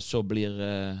 Så blir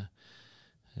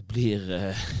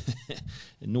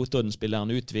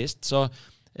Notodden-spilleren utvist. Så,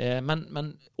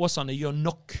 men Åsane gjør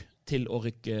nok til å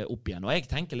rykke opp igjen. Og jeg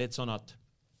tenker litt sånn at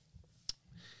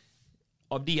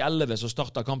av de 11 som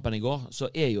startet kampen i går,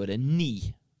 så er jo det 9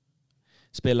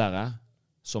 spillere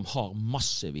som har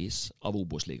massevis av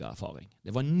Obos-liga-erfaring. Det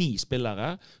var 9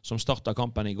 spillere som startet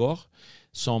kampen i går,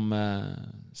 som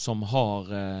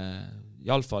har i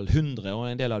alle fall 100, og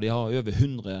en del av de har over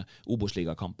 100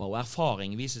 Obos-liga-kamper, og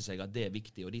erfaring viser seg at det er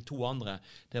viktig. Og de 2 andre,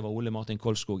 det var Ole Martin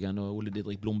Kolskogen og Ole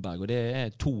Didrik Blomberg, og det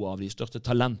er 2 av de største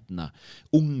talentene,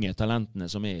 unge talentene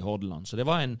som er i Hordaland. Så det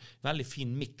var en veldig fin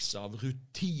mix av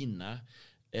rutine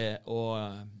og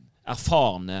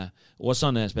erfarne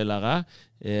Åsane-spillere,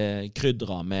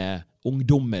 krydra med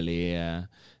ungdommelig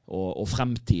og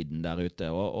fremtiden der ute.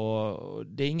 Og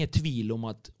det er ingen tvil om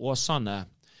at Åsane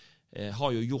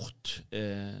har jo gjort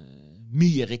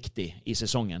mye riktig i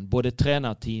sesongen. Både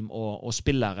trenerteam og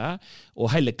spillere,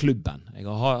 og hele klubben. Jeg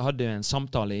hadde en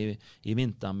samtale i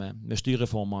vinter med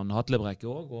styreformann Hatlebrekke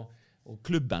også, og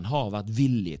klubben har vært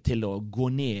villig til å gå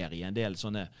ned i en del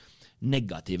sånne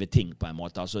negative ting på en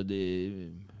måte. Altså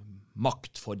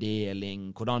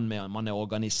maktfordeling, hvordan man er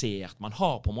organisert. Man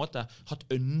har på en måte hatt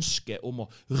ønske om å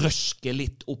røske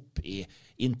litt opp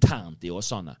internt i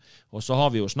Åsane. Og så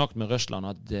har vi jo snakket med Røsland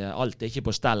at alt er ikke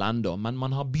på stell enda, men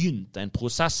man har begynt en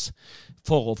prosess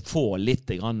for å få litt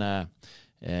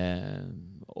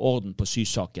orden på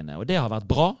sysakene, og det har vært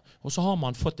bra. Og så har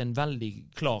man fått en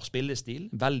veldig klar spillestil,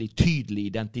 veldig tydelig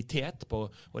identitet på,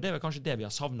 og det er vel kanskje det vi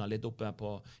har savnet litt oppe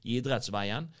i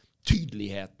idrettsveien,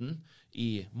 tydeligheten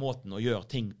i måten å gjøre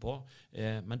ting på.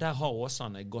 Men der har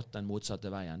Åsane gått den motsatte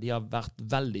veien. De har vært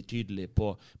veldig tydelige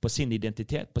på sin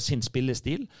identitet, på sin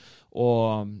spillestil,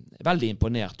 og veldig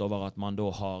imponert over at man da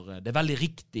det er veldig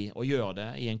riktig å gjøre det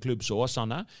i en klubb som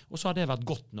Åsane, og så har det vært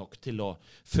godt nok til å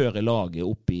føre laget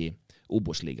opp i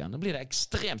Obos-ligaen. Nå blir det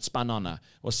ekstremt spennende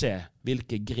å se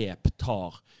hvilke grep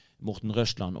tar Morten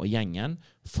Røsland og gjengen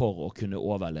for å kunne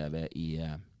overleve i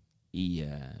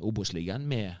Obos-ligaen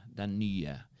med den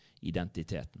nye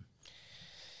identiteten.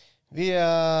 Vi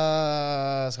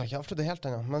skal ikke avslutte helt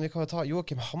ennå, men vi kan jo ta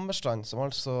Joakim Hammerstrand, som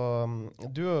altså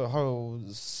du har jo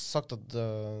sagt at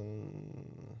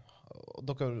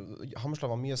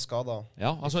Hammerstrand var mye skadet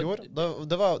i fjor.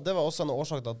 Det var også en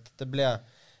årsak til at det ble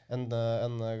en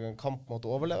kamp mot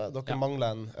å overleve. Dere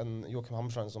mangler en Joakim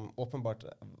Hammerstrand som åpenbart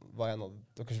var en av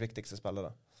deres viktigste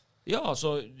spillere. Ja,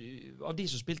 altså, av de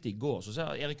som spilte i går, så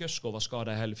ser jeg Erik Øsgaard var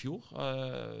skadet hele fjor.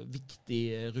 Viktig,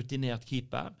 rutinert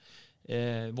keeper.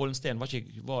 Vollensten var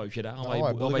jo ikke der. Han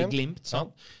var i Glimt.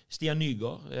 Sant? Stian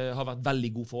Nygaard har vært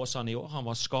veldig god for Åsane i år. Han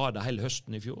var skadet hele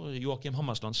høsten i fjor. Joakim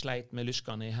Hammerstrand sleit med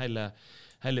lyskene i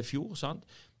hele fjor. Sant?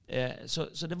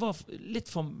 Så det var litt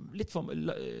for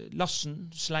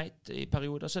Lassen sleit i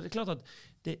perioder. Så det klart at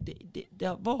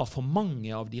det var for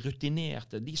mange av de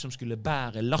rutinerte, de som skulle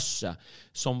bære lasset,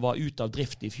 som var ute av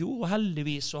drift i fjor. Og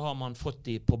heldigvis så har man fått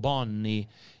de på banen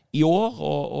i år,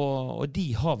 og de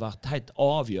har vært helt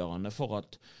avgjørende for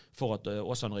at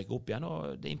Åsane rykker opp igjen.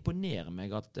 Og det imponerer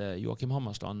meg at Joakim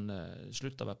Hammersland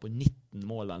slutter vel på 19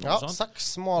 mål eller noe sånt.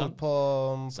 6 mål på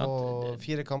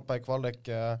 4 kamper i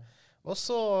kvalik. Og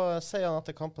så sier han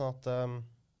etter kampen at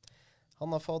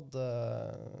han har fått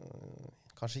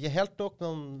kanskje ikke helt nok,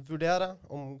 men vurdere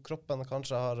om kroppen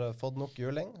kanskje har fått nok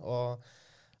juling, og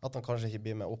at han kanskje ikke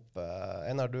blir med opp.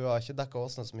 Einar, du har ikke dekket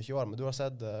Åsane så mye i år, men du har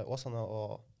sett Åsane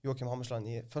og Joakim Hammersland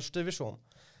i første divisjon.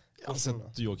 Jeg har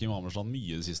sett Joakim Hammersland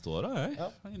mye de siste årene,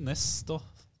 I Nest og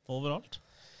overalt.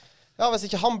 Ja, hvis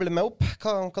ikke han blir med opp,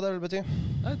 hva det vil bety?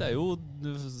 Nei, det er jo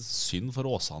synd for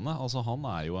Åsane. Altså, han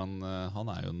er jo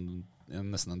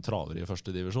nesten en traver i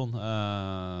første divisjon.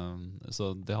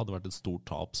 Så det hadde vært et stort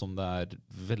tap som det er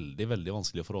veldig, veldig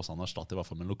vanskelig for Åsane å erstatte, i hvert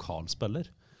fall med en lokal spiller.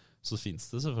 Så finnes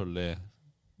det selvfølgelig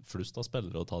flust av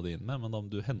spillere å ta det inn med, men da må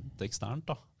du hente eksternt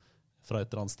da, fra et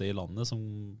eller annet sted i landet som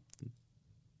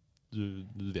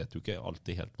du vet jo ikke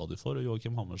alltid helt hva du får, og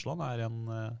Joakim Hammersland er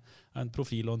en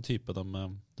profil og en type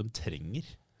de trenger.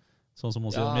 Sånn som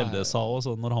også Mjelde sa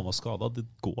også, når han var skadet, det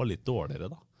går litt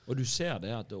dårligere da. Og du ser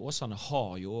det at Åsane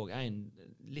har jo også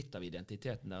litt av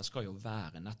identiteten der skal jo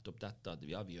være nettopp dette at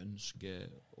vi ønsker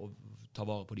å ta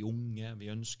vare på de unge, vi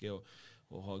ønsker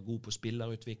å ha god på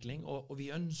spillerutvikling, og vi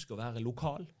ønsker å være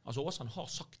lokal. Altså Åsane har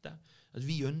sagt det, at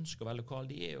vi ønsker å være lokal.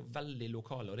 De er jo veldig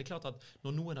lokale, og det er klart at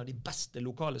når noen av de beste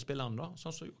lokale spillerne da,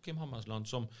 sånn som Joakim Hammersland,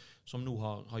 som nå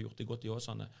har gjort det godt i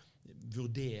Åsane,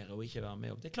 vurderer å ikke være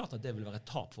med opp, det er klart at det vil være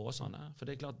et tap for Åsane, for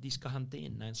det er klart at de skal hente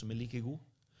inn en som er like god.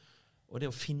 Og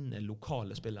det å finne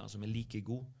lokale spillere som er like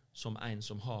god som en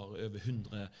som har over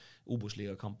 100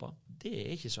 Obos-ligakamper, det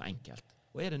er ikke så enkelt.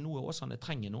 Og er det noe Åsane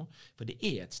trenger nå? For det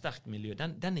er et sterkt miljø.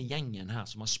 Denne gjengen her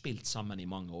som har spilt sammen i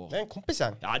mange år. Det er en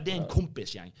kompisgjeng. Ja, det er en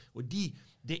kompisgjeng. Og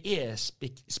det er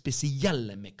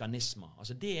spesielle mekanismer.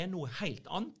 Altså det er noe helt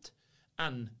annet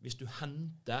enn hvis du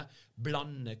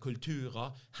blander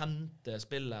kulturer, henter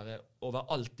spillere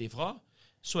overalt ifra,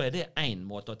 så er det en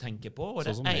måte å tenke på. Og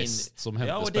sånn som Nest som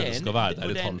henter spillere skal være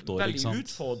der et halvt år, ikke sant? Og det er veldig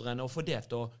utfordrende å få det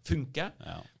til å funke.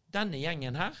 Ja. Denne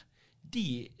gjengen her, de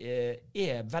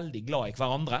er veldig glad i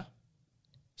hverandre,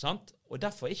 sant? Og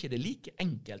derfor er ikke det like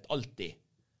enkelt alltid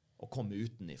å komme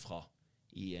utenifra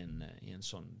i en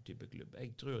sånn type klubb.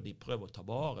 Jeg tror de prøver å ta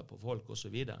vare på folk og så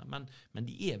videre, men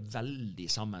de er veldig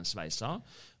sammensveisa,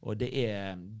 og det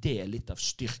er litt av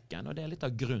styrken, og det er litt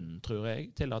av grunnen, tror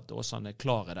jeg, til at Åsane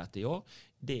klarer dette i år.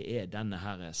 Det er denne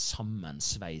her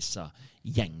sammensveisa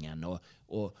gjengen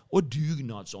og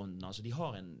dugnadsånden. Altså, de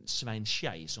har en Svein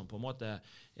Skjei som på en måte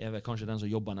er vel kanskje den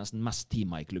som jobber nesten mest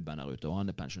timer i klubben der ute, og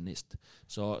han er pensjonist.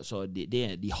 Så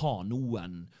de har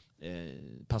noen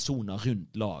personer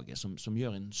rundt laget som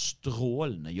gjør en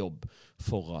strålende jobb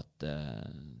for at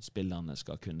spillerne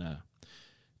skal kunne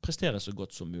prestere så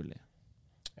godt som mulig.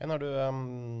 Einar,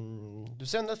 du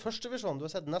ser en del første divisjon, du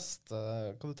har sett Nest.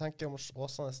 Hva du tenker om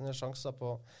Åsane sine sjanser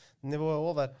på nivået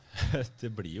over? Det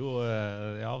blir jo,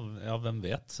 ja, hvem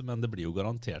vet, men det blir jo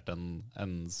garantert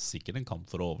sikkert en kamp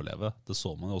for å overleve. Det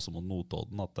så man jo også mot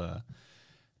Notodden,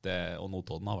 og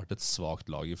Notodden har vært et svagt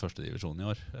lag i første divisjon i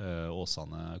år.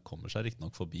 Åsane kommer seg riktig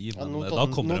nok forbi. Men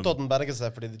Notodden berger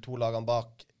seg fordi de to lagene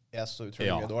bak er så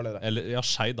utrolig mye dårligere.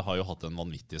 Skeid har jo hatt en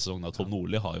vanvittig sesong. Tom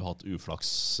Nordli har jo hatt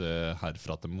uflaks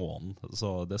herfra til månen,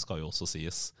 så det skal jo også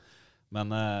sies.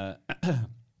 Men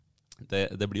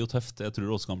det blir jo tøft. Jeg tror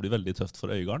det også kan bli veldig tøft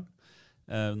for Øygarden.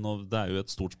 Det er jo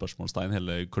et stort spørsmålstegn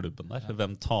hele klubben der.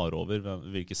 Hvem tar over?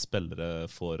 Hvilke spillere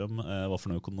får dem? Hva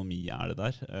for noe økonomi er det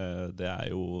der? Det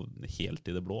er jo helt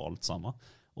i det blå, alt sammen.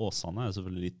 Åsane er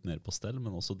selvfølgelig litt mer på stell,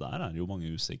 men også der er det jo mange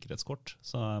usikkerhetskort.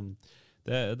 Så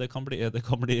det kan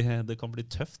bli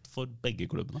tøft for begge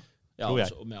klubbene. Ja,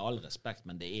 altså, med all respekt,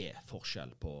 men det er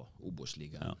forskjell på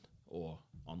Obos-ligaen og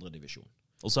andre divisjon.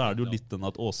 Og så er det jo litt den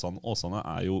at Åsane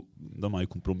er jo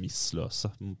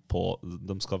kompromissløse.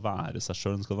 De skal være seg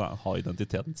selv, de skal ha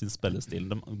identiteten sin, spillestil.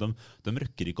 De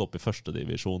røkker ikke opp i første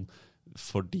divisjon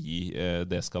fordi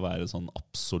det skal være sånn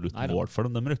absolutt mål for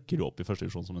dem. De røkker jo opp i første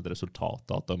divisjon som et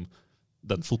resultat av at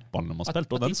den fotballen de har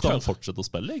spilt, og den skal de fortsette å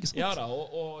spille, ikke sant? Ja da,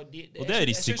 og det er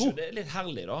risiko. Jeg synes jo det er litt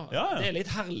herlig da. Ja. Det er litt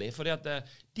herlig, fordi at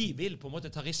de vil på en måte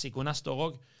ta risiko neste år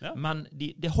også, Ja. men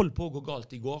det holdt på å gå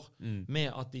galt i går,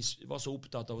 med at de var så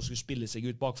opptatt av å skulle spille seg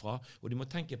ut bakfra, og de må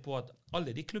tenke på at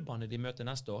alle de klubbene de møter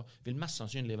neste år, vil mest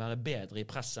sannsynlig være bedre i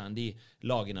presset enn de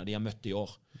lagene de har møtt i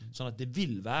år. Sånn at det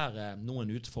vil være noen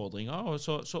utfordringer, og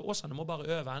så Åsane må bare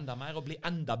øve enda mer og bli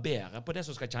enda bedre på det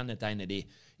som skal kjennetegne de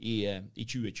i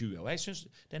 2020. Og jeg synes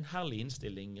det er en herlig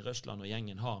innstilling Røsland og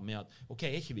gjengen har med at ok,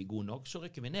 er ikke vi gode nok, så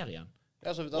rykker vi ned igjen.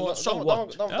 Ja, så Og so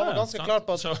what? de var ganske sant? klart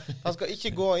på at Så- han skal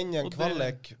ikke gå inn i en Og det-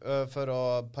 kvalik for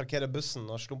å parkere bussen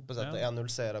og slumpe seg til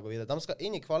 1-0-seier og gå videre. De skal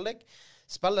inn i kvalik,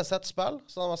 spille sitt spill,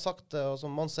 som de har sagt, og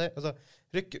som man sier. Altså,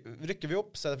 rykker vi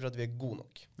opp, så er det fordi vi er gode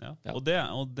nok. Ja. Ja. Og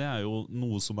det er jo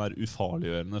noe som er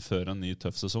ufarliggjørende før en ny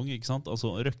tøff sesong, ikke sant?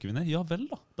 Altså, røkker vi ned? Ja vel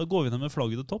da. Da går vi ned med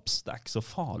flagget til topps. Det er ikke så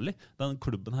farlig. Den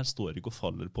klubben her står ikke og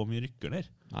faller på om vi rykker ned.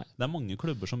 Nei. Det er mange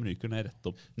klubber som rykker ned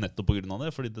nettopp på grunn av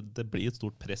det, fordi det blir et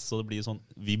stort press, og det blir sånn,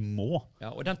 vi må.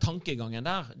 Ja, og den tankegangen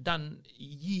der, den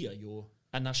gir jo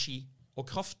energi og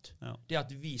kraft. Ja. Det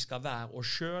at vi skal være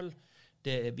oss selv,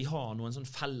 vi har noen sånn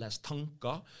felles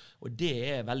tanker, og det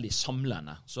er veldig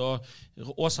samlende. Så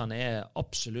Åsane er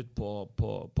absolutt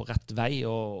på rett vei,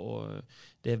 og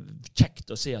det er kjekt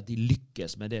å se at de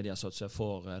lykkes med det de har satt seg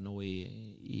for nå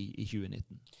i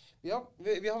 2019. Ja,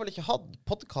 vi har vel ikke hatt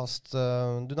podcast.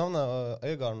 Du nevner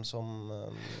Øygarden som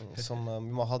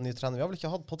vi må ha ny trener. Vi har vel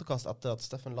ikke hatt podcast etter at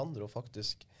Steffen Landro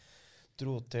faktisk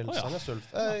dro til Sandnes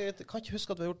Ulf. Jeg kan ikke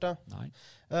huske at vi har gjort det. Nei.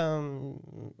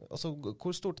 Altså,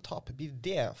 hvor stort tap blir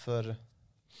det for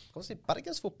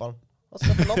Bergensfotballen?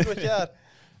 Altså, Steffen Landro ikke er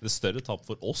Det er større tap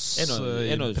for oss Er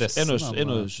i pressen.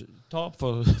 noe tap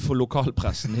for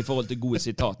lokalpressen i forhold til gode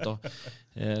sitater.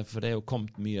 For det er jo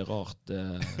kommet mye rart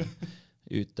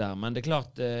ut der. Men det er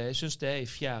klart, jeg synes det er i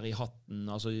fjær i hatten.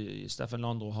 Altså, Steffen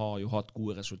Landro har jo hatt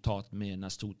gode resultat med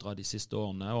Nestotra de siste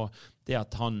årene, og det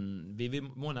at vi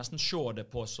må nesten se det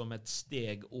på som et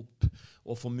steg opp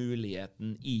og få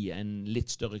muligheten i en litt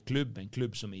større klubb, en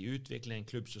klubb som er i utvikling, en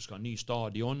klubb som skal ha ny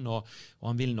stadion, og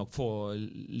han vil nok få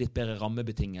litt bedre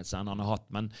rammebetingelser enn han har hatt.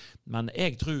 Men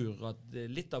jeg tror at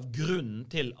litt av grunnen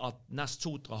til at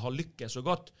Nestotra har lykkes så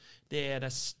godt, det er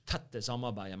det tette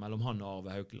samarbeidet mellom han og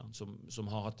Arve Haukeland, som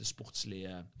har hatt det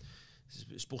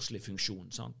sportslig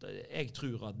funksjon. Sant? Jeg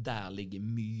tror at der ligger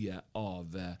mye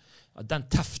av den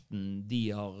teften de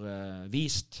har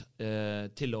vist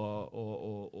til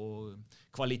å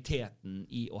kvaliteten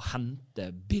i å hente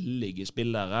billige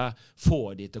spillere,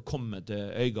 få de til å komme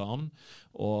til Øygarden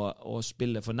og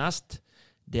spille for Nest,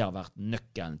 det har vært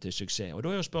nøkkelen til suksess. Og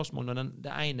da er jo spørsmålet når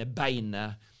det ene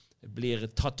beinet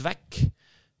blir tatt vekk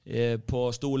på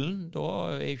stolen, da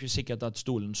er det ikke sikkert at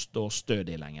stolen står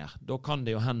stødig lenger. Da kan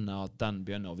det jo hende at den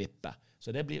begynner å vippe.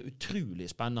 Så det blir utrolig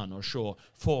spennende å se.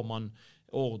 Får man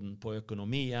orden på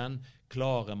økonomien?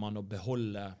 Klarer man å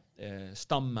beholde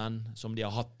stammen som de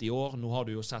har hatt i år? Nå har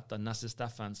du jo sett at Nesse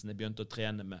Steffensen har begynt å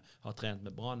har trent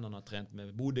med Brann, han har trent med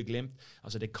Bodø/Glimt.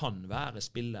 Altså det kan være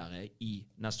spillere i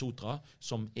Nestotra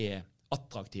som er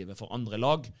attraktive for andre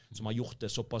lag, som har gjort det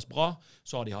såpass bra.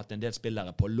 Så har de hatt en del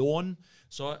spillere på lån.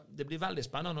 Så det blir veldig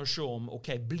spennende å se om,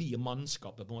 blir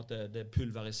mannskapet på en måte det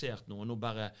pulverisert nå, og nå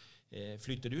bare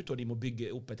flyter det ut, og de må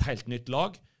bygge opp et helt nytt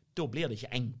lag. Da blir det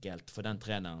ikke enkelt for den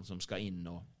treneren som skal inn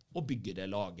og bygge det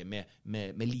laget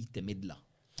med lite midler.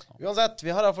 Uansett,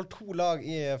 vi har i hvert fall 2 lag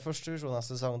i første divisjon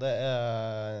neste sesong.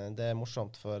 Det er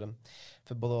morsomt for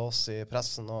både oss i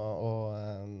pressen og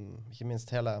ikke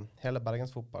minst hele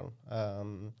Bergensfotballen.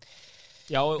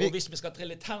 Ja, og hvis vi skal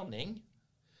trille terning,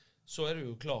 så er det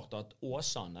jo klart at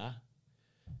Åsane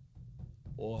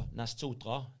og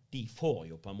Nestotra, de får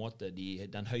jo på en måte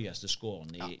den høyeste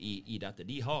scoren i dette.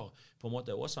 De har på en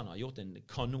måte, Åsane har gjort en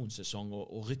kanonsesong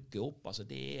og rykke opp, altså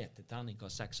det er til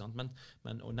terningkast 6, sant?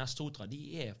 Men og Nestotra, de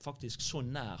er faktisk så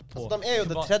nær på. Altså, de er jo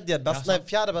det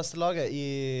fjerde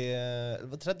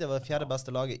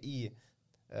beste laget i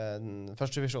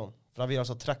første divisjon. For vi har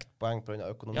altså trekt poeng på grunn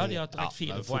av økonomi. Ja, de har trekt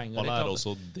 4 poeng. Fotball er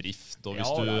også drift, og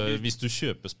hvis du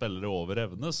kjøper spillere over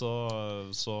evne, så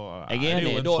er det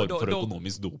jo en form for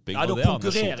økonomisk doping. Ja, da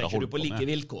konkurrerer ikke du på like med.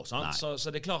 vilkår. Sant?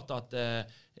 Så det er klart at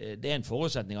det er en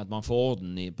forutsetning at man får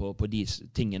orden på de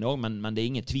tingene også, men det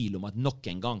er ingen tvil om at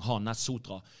nok en gang har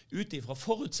Nestotra ut ifra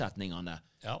forutsetningene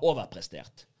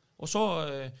overprestert. Og så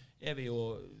er vi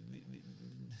jo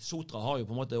Sotra har jo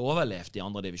på en måte overlevd i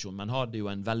andre divisjon, men hadde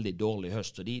jo en veldig dårlig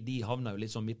høst, så de havner jo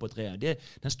litt sånn midt på treet.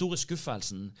 Den store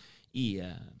skuffelsen i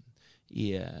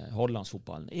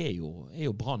Hordalandsfotballen er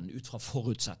jo Brann ut fra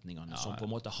forutsetningene, som på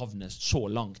en måte havner så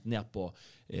langt ned på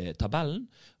tabellen,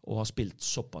 og har spilt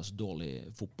såpass dårlig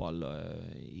fotball.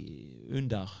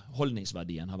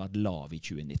 Underholdningsverdien har vært lav i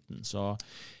 2019, så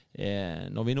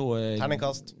når vi nå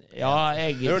Terningkast. Ja,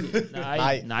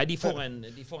 Nei. Nei, de får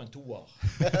en toer.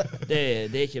 Det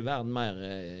er ikke verden mer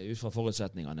ut fra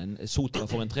forutsetningene. Sotra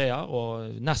får en treer,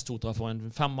 og Nest-Sotra får en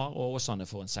femmer, og Åsane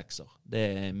får en sekser. Det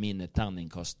er mine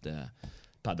terningkast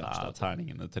per dags.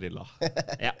 Terningene trilla.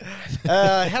 Ja.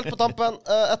 Helt på tampen,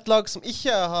 et lag som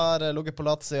ikke har ligget på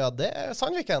latsida, det er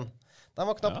Sandviken. De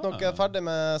var knapt nok ferdig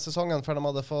med sesongen før de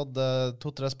hadde fått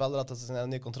 2-3 spillere til sin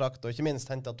ny kontrakt, og ikke minst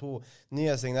hentet 2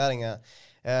 nye signeringer.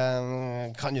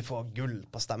 Kan vi få gull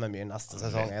på Stemmemyr neste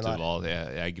sesong? Vet du hva,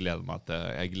 jeg gleder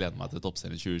meg til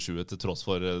toppserien 2020, til tross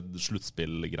for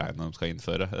sluttspillgreiene de skal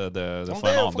innføre. Det får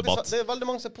en annen debatt. Det er veldig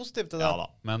mange som er positive til det. Ja da,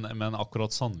 men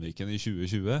akkurat Sandviken i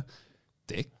 2020,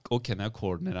 og Kenya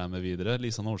Cordner er med videre,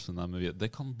 Lisa Nordstrøm er med videre, det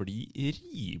kan bli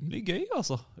rimelig gøy,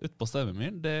 altså, ute på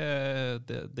Stemmemyr.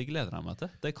 Det gleder jeg meg til.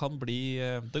 Det kan bli,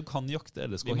 de kan jakte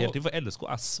LSK helt til, for LSK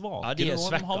er svakere de nå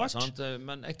enn de har vært. Sant?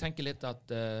 Men jeg tenker litt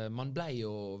at man ble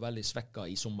jo veldig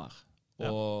svekket i sommer,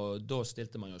 og da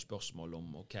stilte man jo spørsmål om,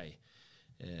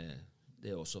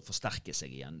 det å forsterke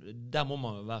seg igjen. Der må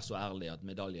man være så ærlig at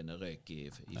medaljene røyk i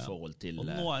forhold til... Og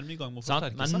nå er vi i gang med å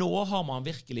forsterke seg. Men nå har man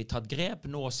virkelig tatt grep.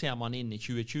 Nå ser man inn i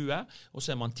 2020, og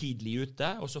så er man tidlig ute,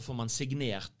 og så får man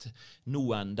signert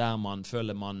noen der man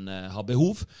føler man har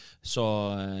behov. Så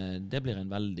det blir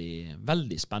en veldig,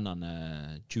 veldig spennende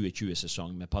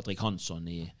 2020-sesong med Patrick Hansson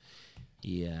i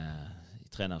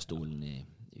trenerstolen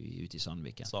ute i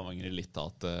Sandviken. Så avhenger det litt av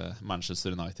at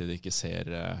Manchester United ikke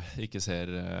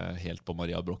ser helt på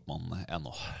Maria Brochmann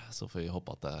ennå. Så får vi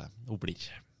håpe at hun blir.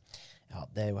 Ja,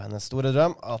 det er jo hennes store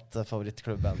drøm at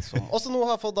favorittklubben, som også nå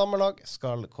har fått damelag,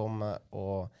 skal komme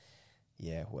og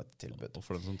gi henne et tilbud. Og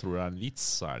for den som tror det er en vits,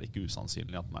 så er det ikke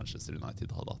usannsynlig at Manchester United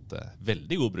hadde hatt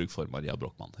veldig god bruk for Maria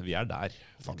Brochmann. Vi er der,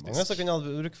 faktisk. Mange som kunne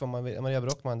ha bruk for Maria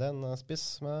Brochmann. Det er en spiss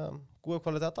med gode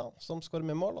kvaliteter, som skårer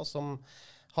mye mål, og som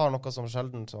har noe som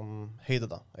sjelden som høyde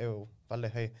da. Er jo veldig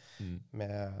høy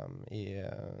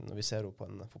når vi ser henne på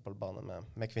en fotballbane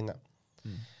med kvinner.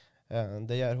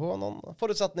 Det gjør hun noen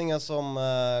forutsetninger som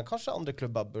kanskje andre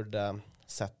klubber burde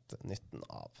sett nytten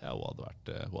av. Ja, hun hadde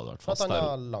vært fast der.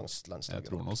 Jeg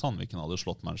tror nå Sandviken hadde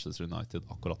slått Manchester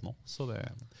United akkurat nå. Så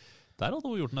der hadde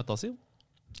hun gjort netta si.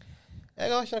 Jeg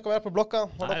har ikke noe mer på blokka.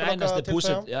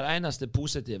 Det eneste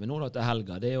positive nå til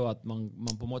helga, det er jo at man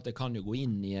på en måte kan jo gå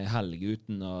inn i helg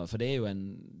uten for det er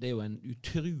jo en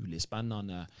utrolig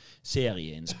spennende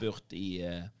serieinnspurt i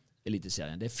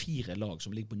Eliteserien. Det er 4 lag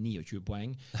som ligger på 29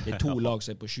 poeng. Det er 2 lag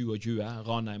som er på 27,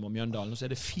 Ranheim og Mjøndalen. Og så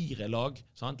er det 4 lag,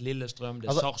 sant? Lillestrøm, det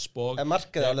er Sarpsborg. Jeg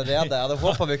merker det allerede. Jeg hadde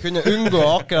håpet vi kunne unngå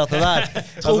akkurat det der.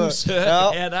 Tromsø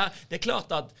er der. Det er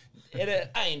klart at er det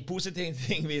en positiv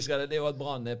ting vi skal, det er jo at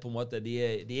Brann er på en måte, de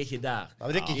er ikke der. De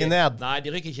rykker ikke ned. Nei,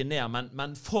 de rykker ikke ned,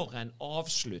 men for en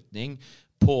avslutning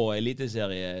på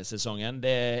eliteseriesesongen.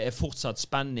 Det er fortsatt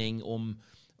spenning om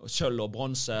sølv og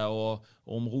bronse, og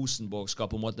om Rosenborg skal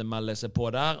på en måte melde seg på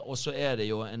der, og så er det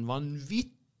jo en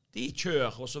vanvittig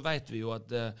kjør, og så vet vi jo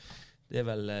at det er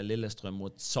vel Lillestrøm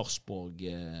mot Sarpsborg,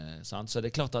 sant? Så det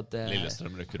er klart at...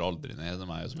 Lillestrøm rykker aldri ned, de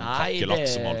er jo som en kakkelakk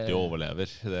som alltid overlever.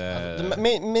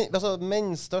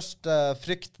 Min største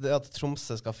frykt er at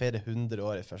Tromsø skal feire 100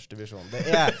 år i første divisjon. Det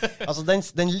er,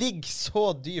 den ligger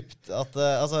så dypt at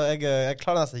jeg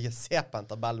klarer nesten ikke å se på en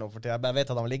tabell nå for tiden. Jeg bare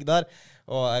vet at de ligger der,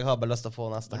 og jeg har bare lyst til å få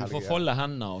neste helg. Du får folde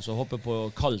hendene og så hoppe på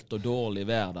kaldt og dårlig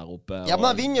vær der oppe. Ja,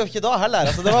 men jeg vinner jo ikke da heller.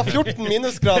 Det var 14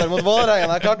 minusgrader mot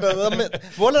Vålerenga.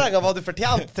 Vålerenga hadde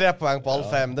fortjent 3 poeng på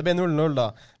Alfheim. Det blir 0-0 da.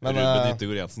 Men Ruben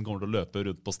Yttergård Jensen kommer til å løpe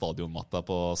rundt på stadionmatta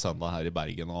på søndag her i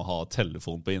Bergen og ha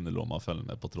telefon på innerlomma og følge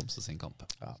med på Tromsø sin kamp.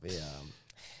 Ja,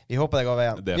 vi håper det går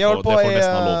veien. Det får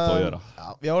nesten ha lov til å gjøre.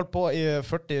 Ja, vi har holdt på i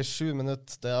 47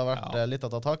 minutter. Det har vært litt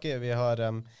å ta tak i. Vi har...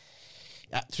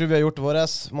 Jeg tror vi har gjort det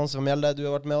våres. Mons van Mjelde, du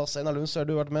har vært med oss. Einar Lundsø,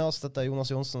 du har vært med oss. Dette er Jonas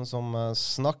Jonsen som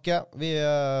snakker. Vi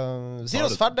sier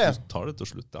oss ferdig. Du tar det til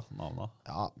slutt, navnet.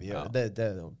 Ja, vi gjør det. Det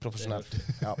er profesjonelt.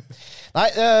 Ja. Nei,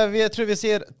 vi tror vi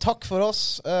sier takk for oss.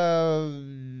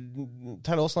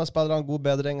 Til Åsane-spillerne, god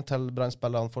bedring. Til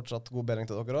Brann-spillerne, fortsatt god bedring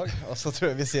til dere også. Og så tror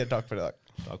jeg vi sier takk for i dag.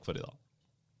 Takk for i dag.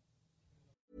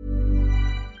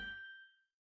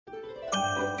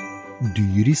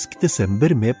 Dyrisk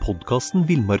desember med podcasten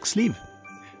Villmarksliv.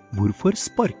 Hvorfor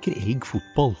sparker elg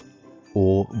fotball?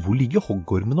 Og hvor ligger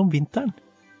hoggormen om vinteren?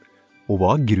 Og hva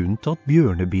er grunnen til at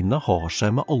bjørnebinna har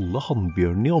seg med alle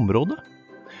hannbjørnene i området?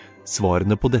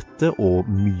 Svarene på dette og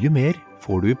mye mer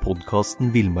får du i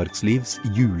podcasten Villmarkslivs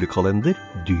julekalender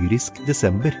Dyrisk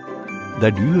desember,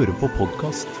 der du hører på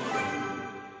podcast.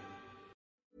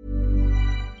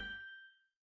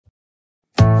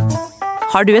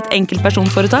 Har du et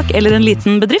enkeltpersonforetak eller en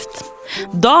liten bedrift?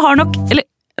 Da har nok... Eller,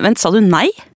 vent, sa du nei?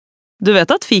 Du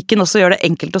vet at Fiken også gjør det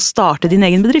enkelt å starte din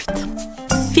egen bedrift.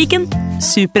 Fiken,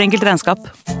 superenkelt regnskap.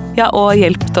 Ja, og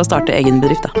hjelp til å starte egen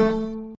bedrift, da.